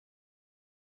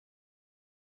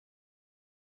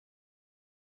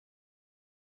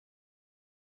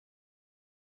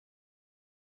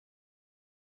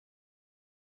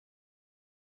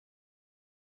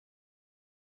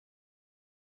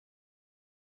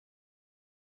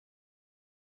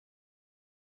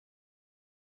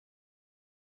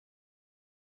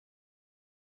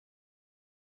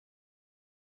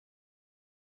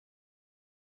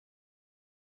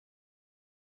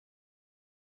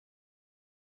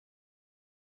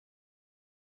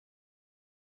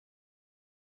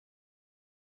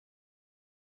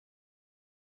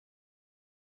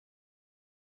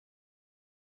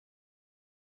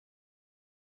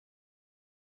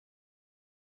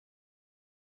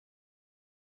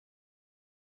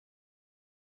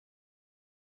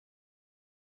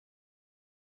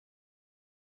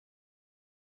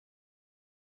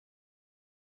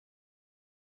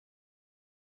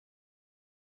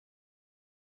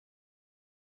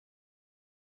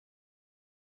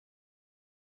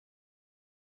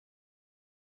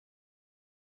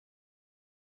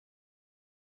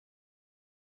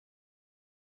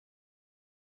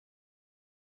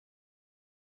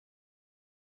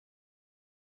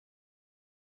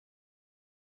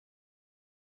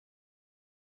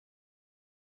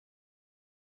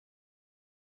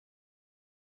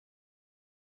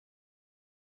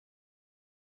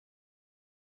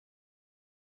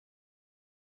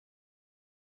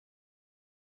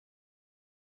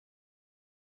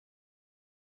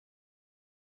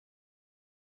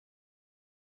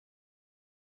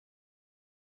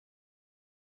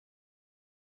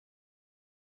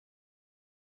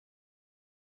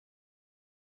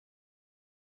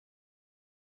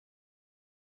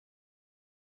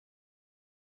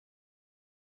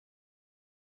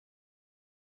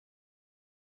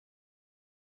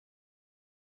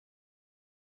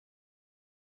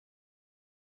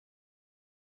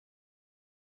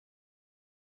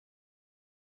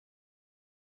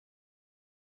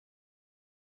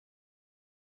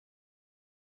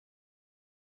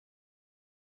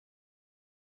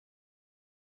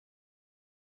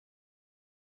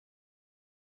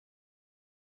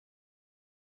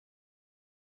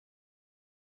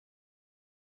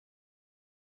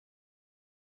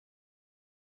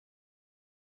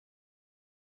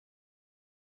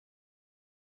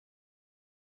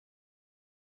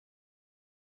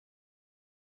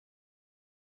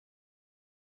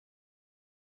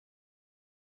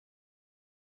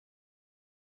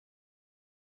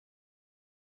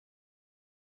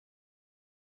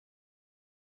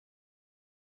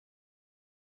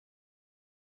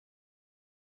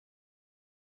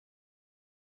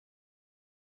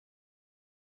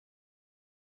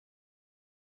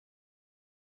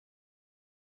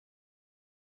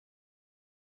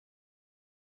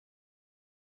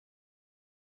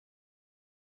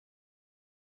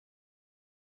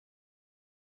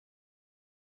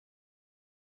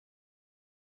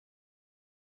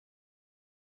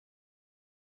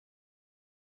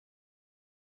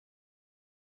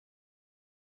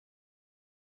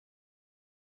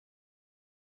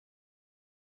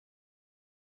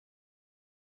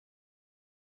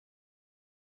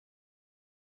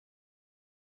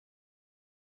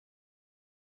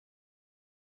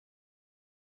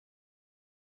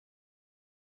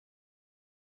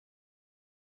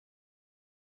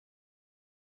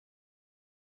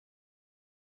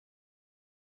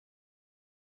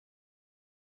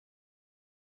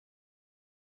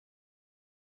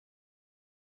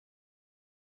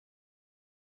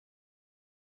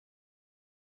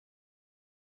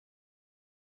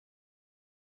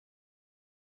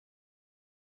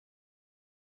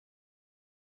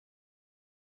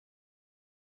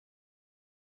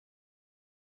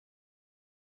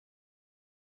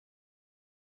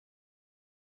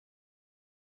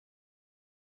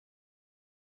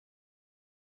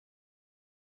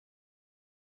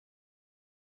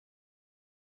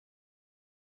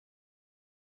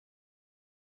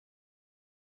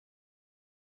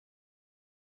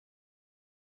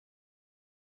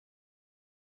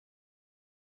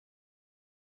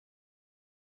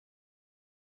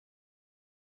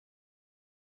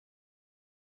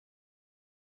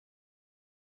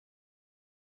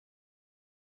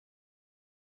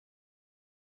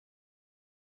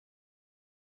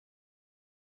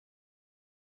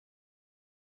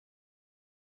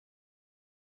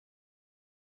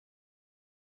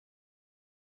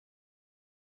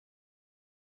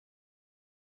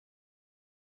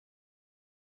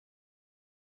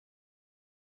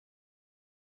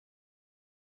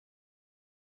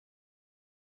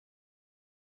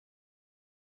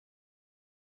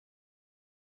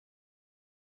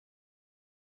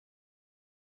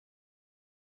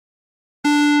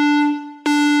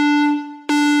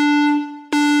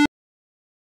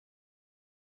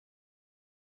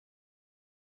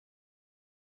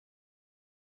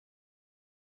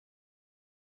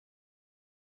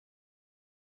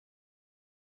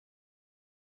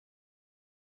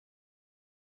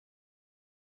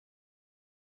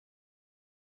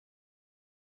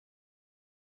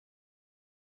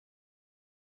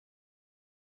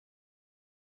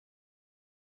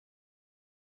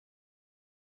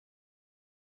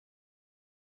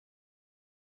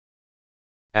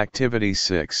 Activity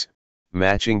 6,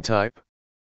 Matching type.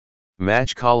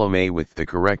 Match column A with the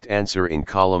correct answer in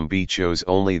column B. Chose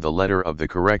only the letter of the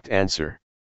correct answer.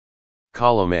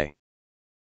 Column A.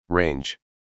 Range.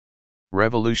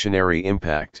 Revolutionary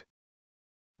impact.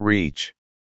 Reach.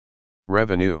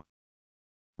 Revenue.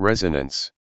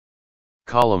 Resonance.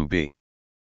 Column B.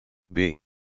 B.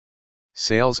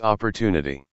 Sales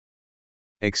opportunity.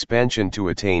 Expansion to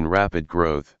attain rapid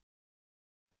growth.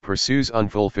 Pursues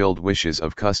unfulfilled wishes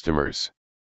of customers.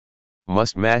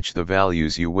 Must match the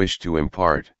values you wish to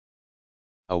impart.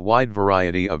 A wide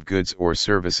variety of goods or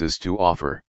services to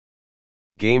offer.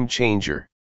 Game changer.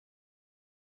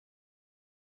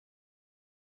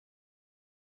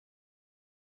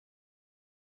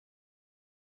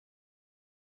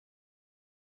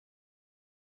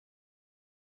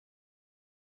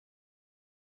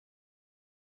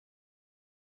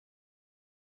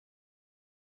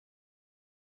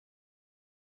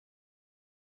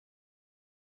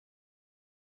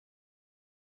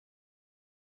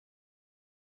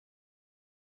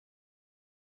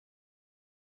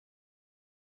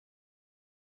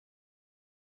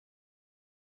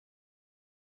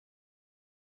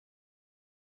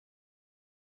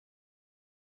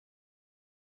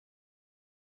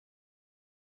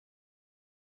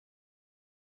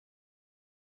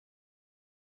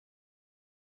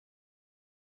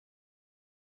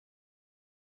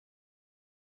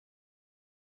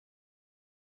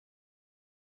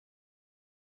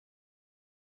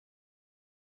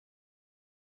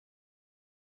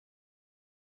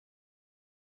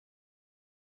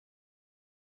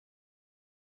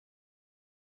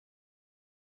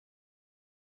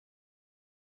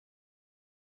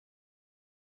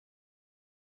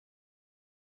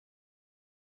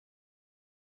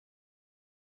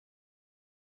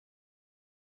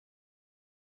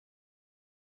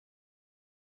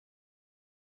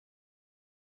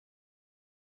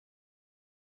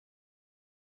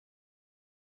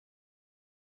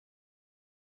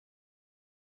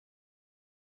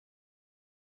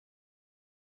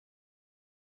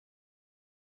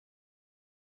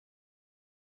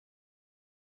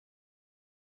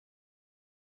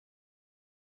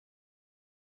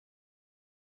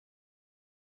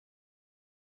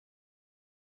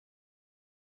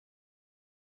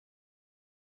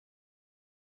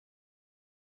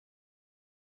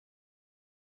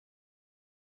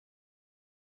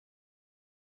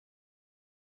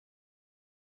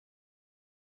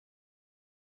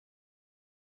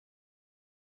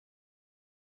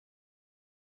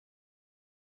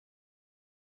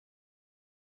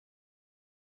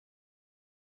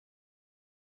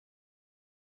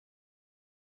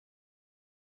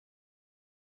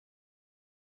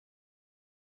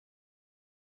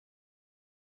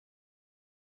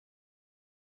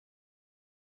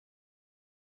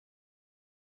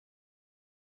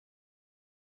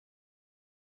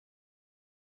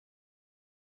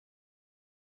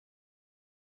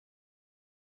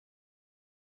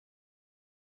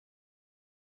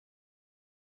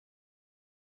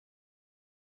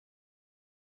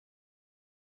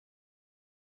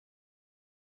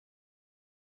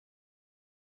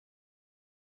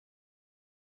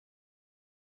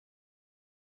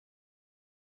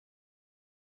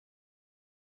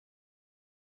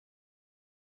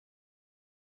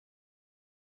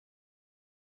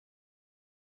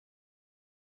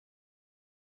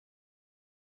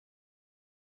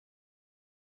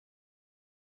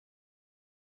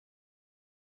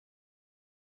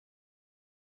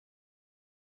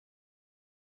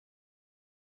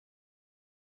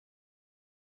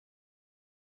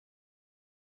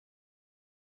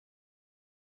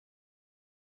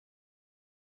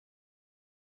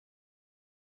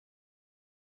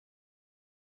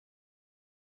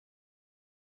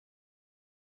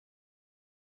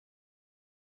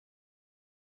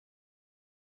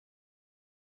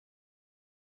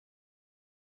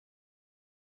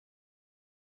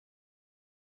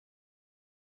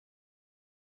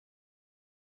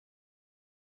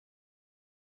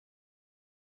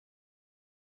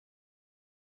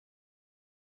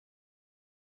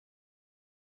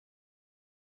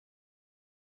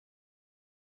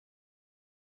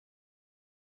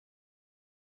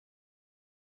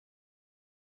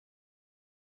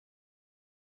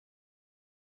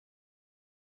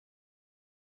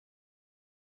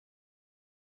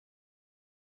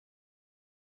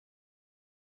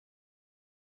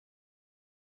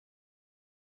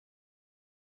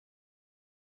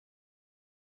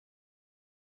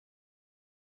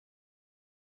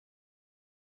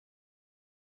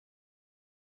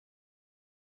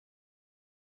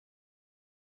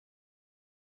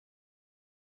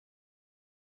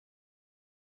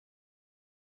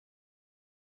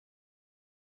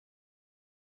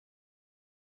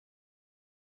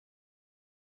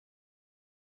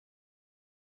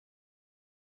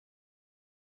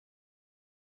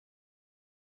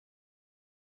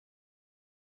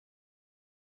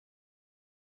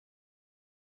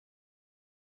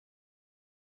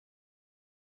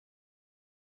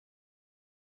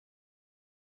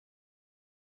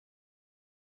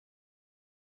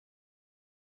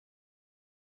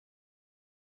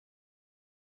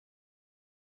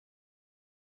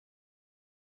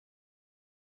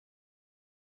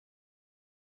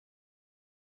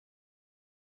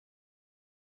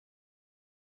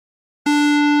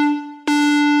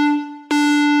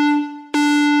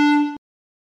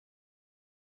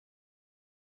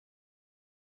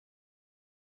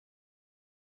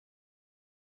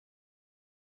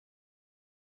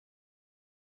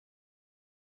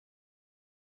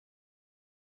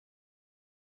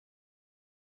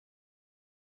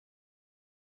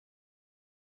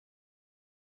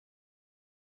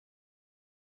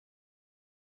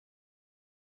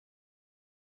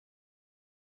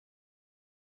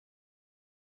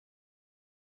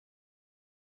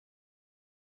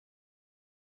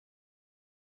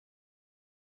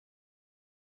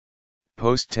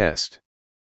 Post-test.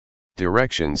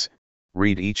 Directions,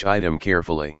 read each item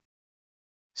carefully.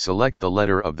 Select the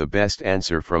letter of the best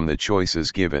answer from the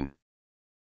choices given.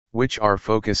 Which are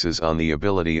focuses on the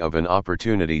ability of an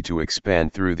opportunity to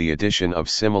expand through the addition of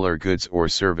similar goods or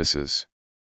services.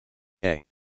 A.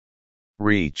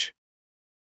 Reach.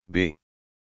 B.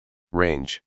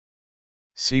 Range.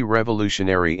 C.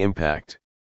 Revolutionary impact.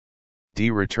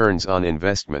 D. Returns on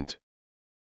investment.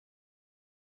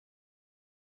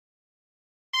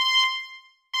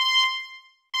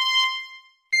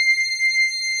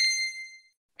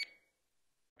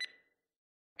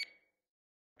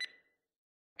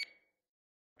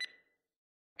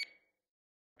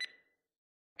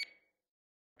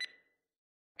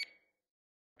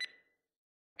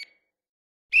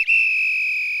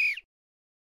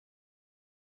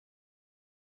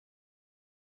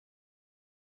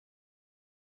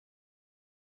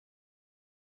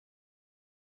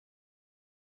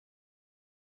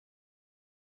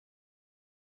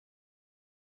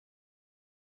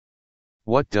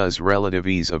 What does relative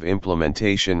ease of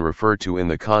implementation refer to in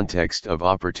the context of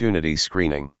opportunity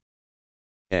screening?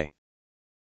 A.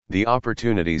 The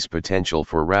opportunity's potential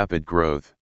for rapid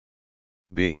growth.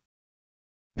 B.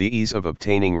 The ease of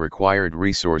obtaining required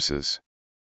resources.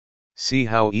 C.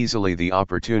 How easily the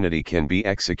opportunity can be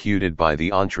executed by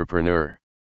the entrepreneur.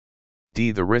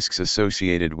 D. The risks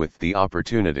associated with the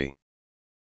opportunity.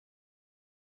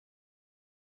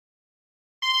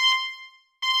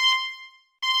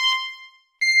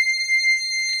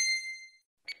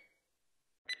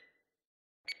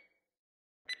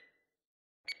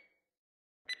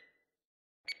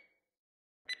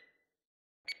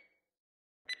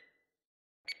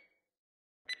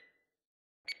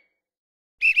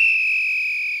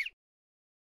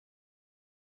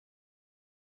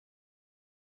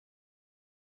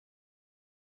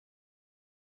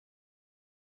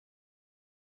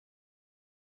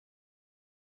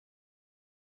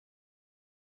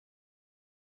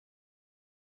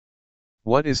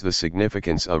 What is the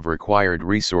significance of required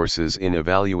resources in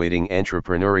evaluating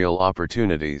entrepreneurial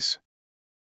opportunities?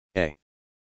 A.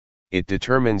 It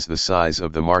determines the size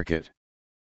of the market.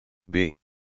 B.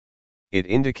 It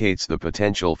indicates the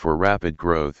potential for rapid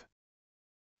growth.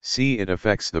 C. It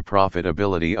affects the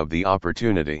profitability of the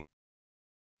opportunity.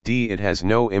 D. It has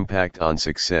no impact on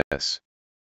success.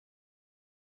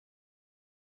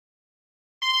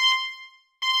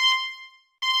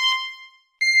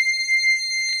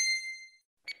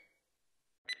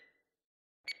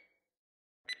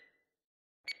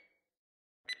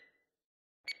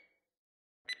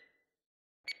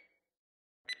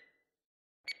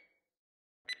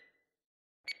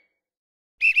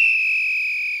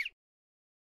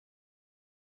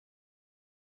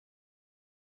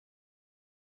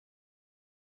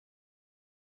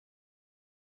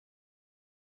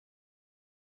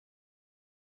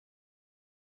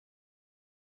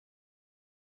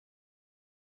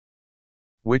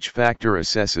 Which factor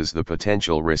assesses the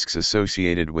potential risks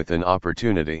associated with an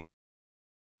opportunity?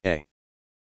 A.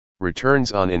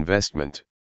 Returns on investment.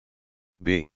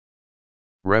 B.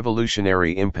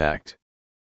 Revolutionary impact.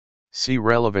 C.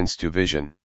 Relevance to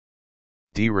vision.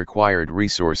 D. Required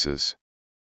resources.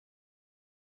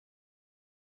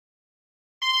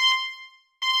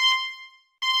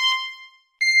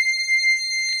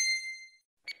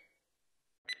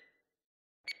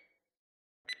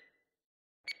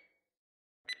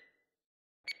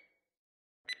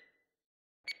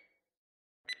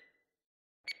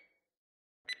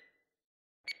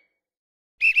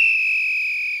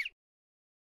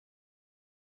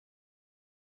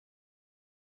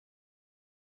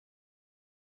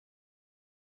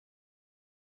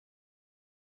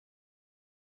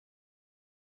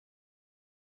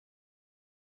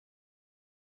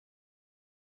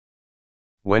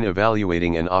 When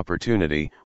evaluating an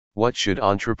opportunity, what should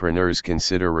entrepreneurs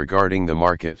consider regarding the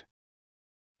market?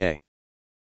 A.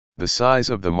 The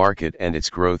size of the market and its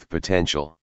growth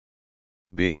potential.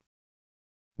 B.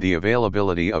 The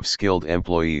availability of skilled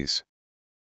employees.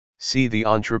 C. The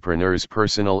entrepreneur's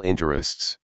personal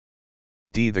interests.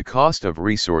 D. The cost of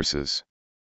resources.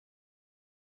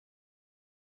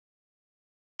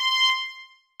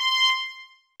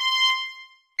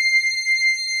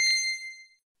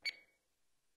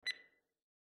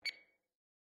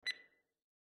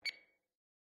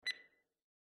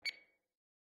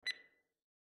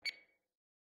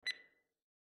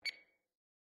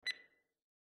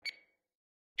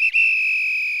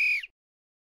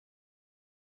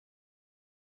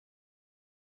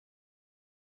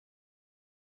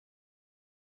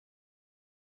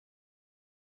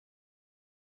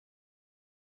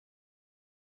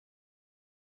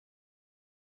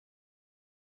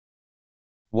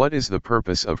 What is the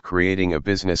purpose of creating a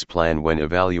business plan when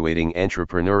evaluating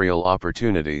entrepreneurial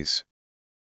opportunities?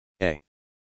 A.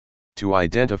 To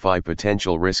identify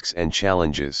potential risks and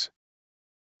challenges.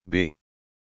 B.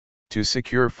 To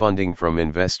secure funding from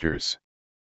investors.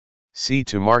 C.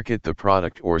 To market the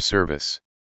product or service.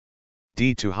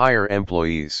 D. To hire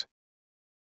employees.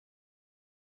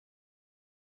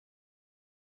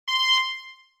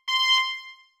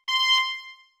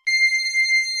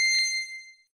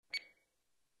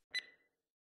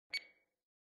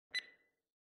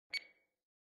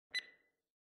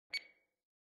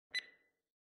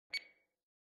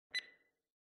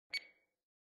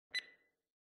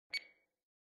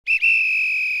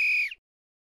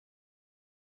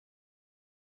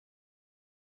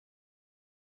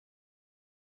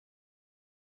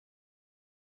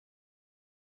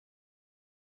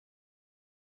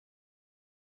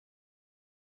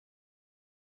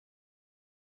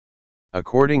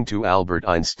 According to Albert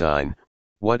Einstein,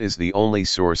 what is the only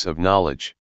source of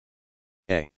knowledge?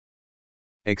 A.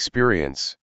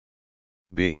 Experience.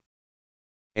 B.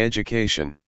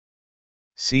 Education.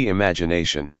 C.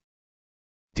 Imagination.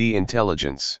 D.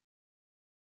 Intelligence.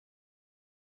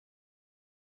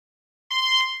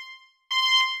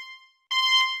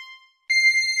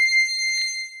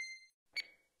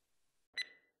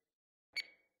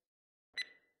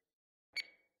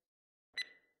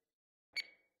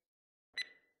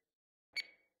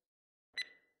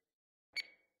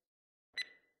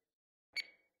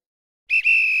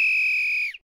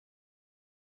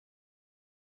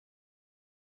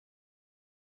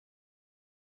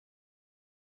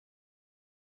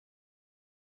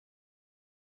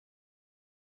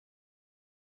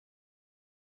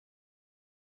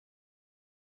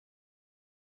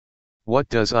 What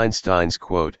does Einstein's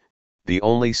quote, "The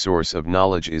only source of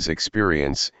knowledge is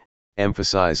experience,"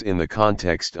 emphasize in the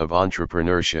context of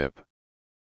entrepreneurship?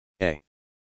 A.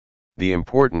 The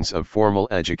importance of formal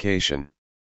education.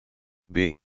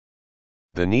 B.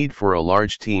 The need for a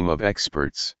large team of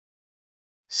experts.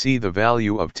 C. The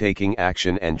value of taking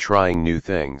action and trying new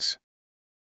things.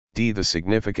 D. The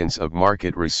significance of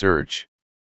market research.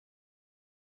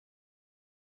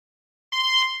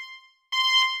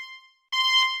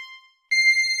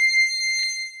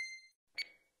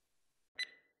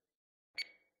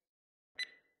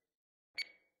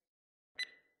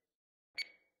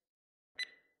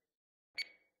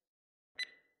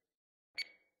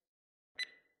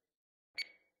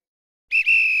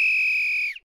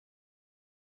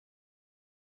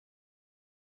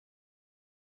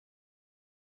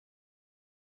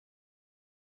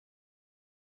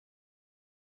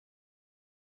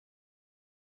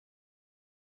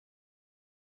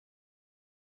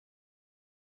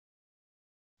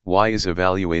 Why is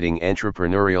evaluating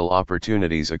entrepreneurial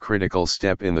opportunities a critical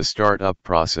step in the startup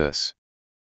process?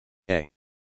 A.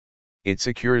 It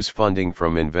secures funding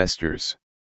from investors.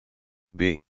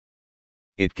 B.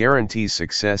 It guarantees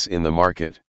success in the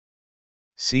market.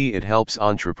 C. It helps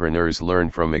entrepreneurs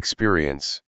learn from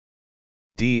experience.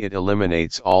 D. It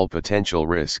eliminates all potential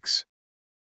risks.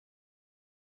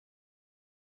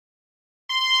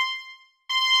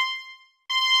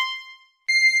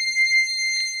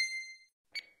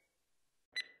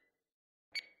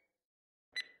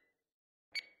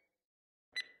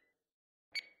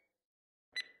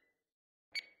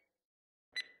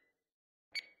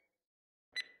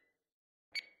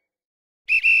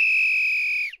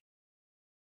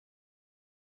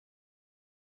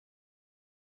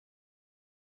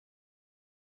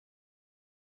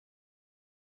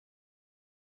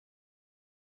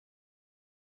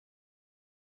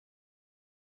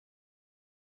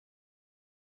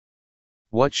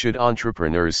 What should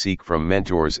entrepreneurs seek from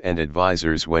mentors and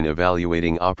advisors when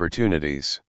evaluating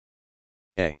opportunities?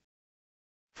 A.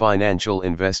 Financial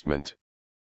investment.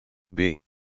 B.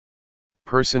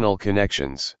 Personal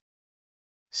connections.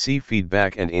 C.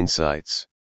 Feedback and insights.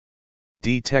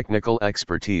 D. Technical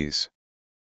expertise.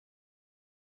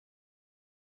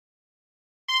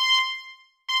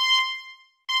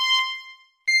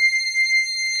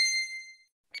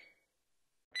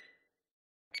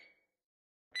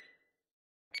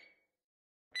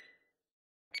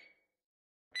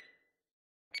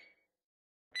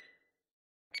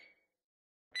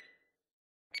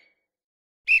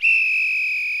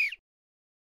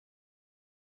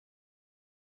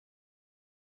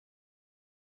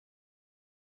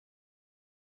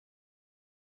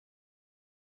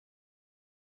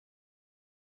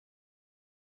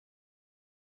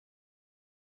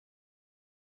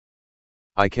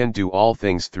 I can do all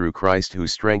things through Christ who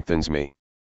strengthens me.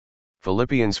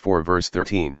 Philippians 4 verse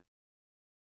 13.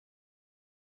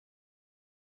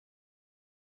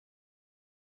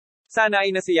 Sana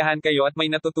ay nasiyahan kayo at may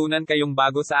natutunan kayong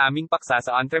bago sa aming paksa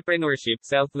sa Entrepreneurship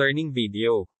Self-Learning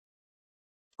Video.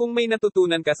 Kung may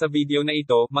natutunan ka sa video na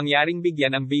ito, mangyaring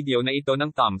bigyan ang video na ito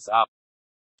ng thumbs up.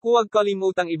 Huwag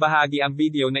kalimutang ibahagi ang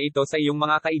video na ito sa iyong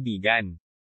mga kaibigan.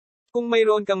 Kung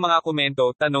mayroon kang mga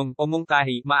komento, tanong, o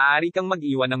mungkahi, maaari kang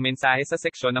mag-iwan ng mensahe sa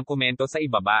seksyon ng komento sa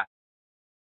ibaba.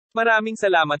 Maraming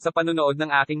salamat sa panunood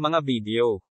ng aking mga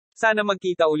video. Sana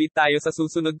magkita ulit tayo sa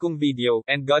susunod kong video,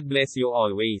 and God bless you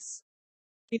always.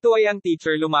 Ito ay ang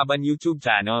Teacher Lumaban YouTube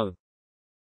channel.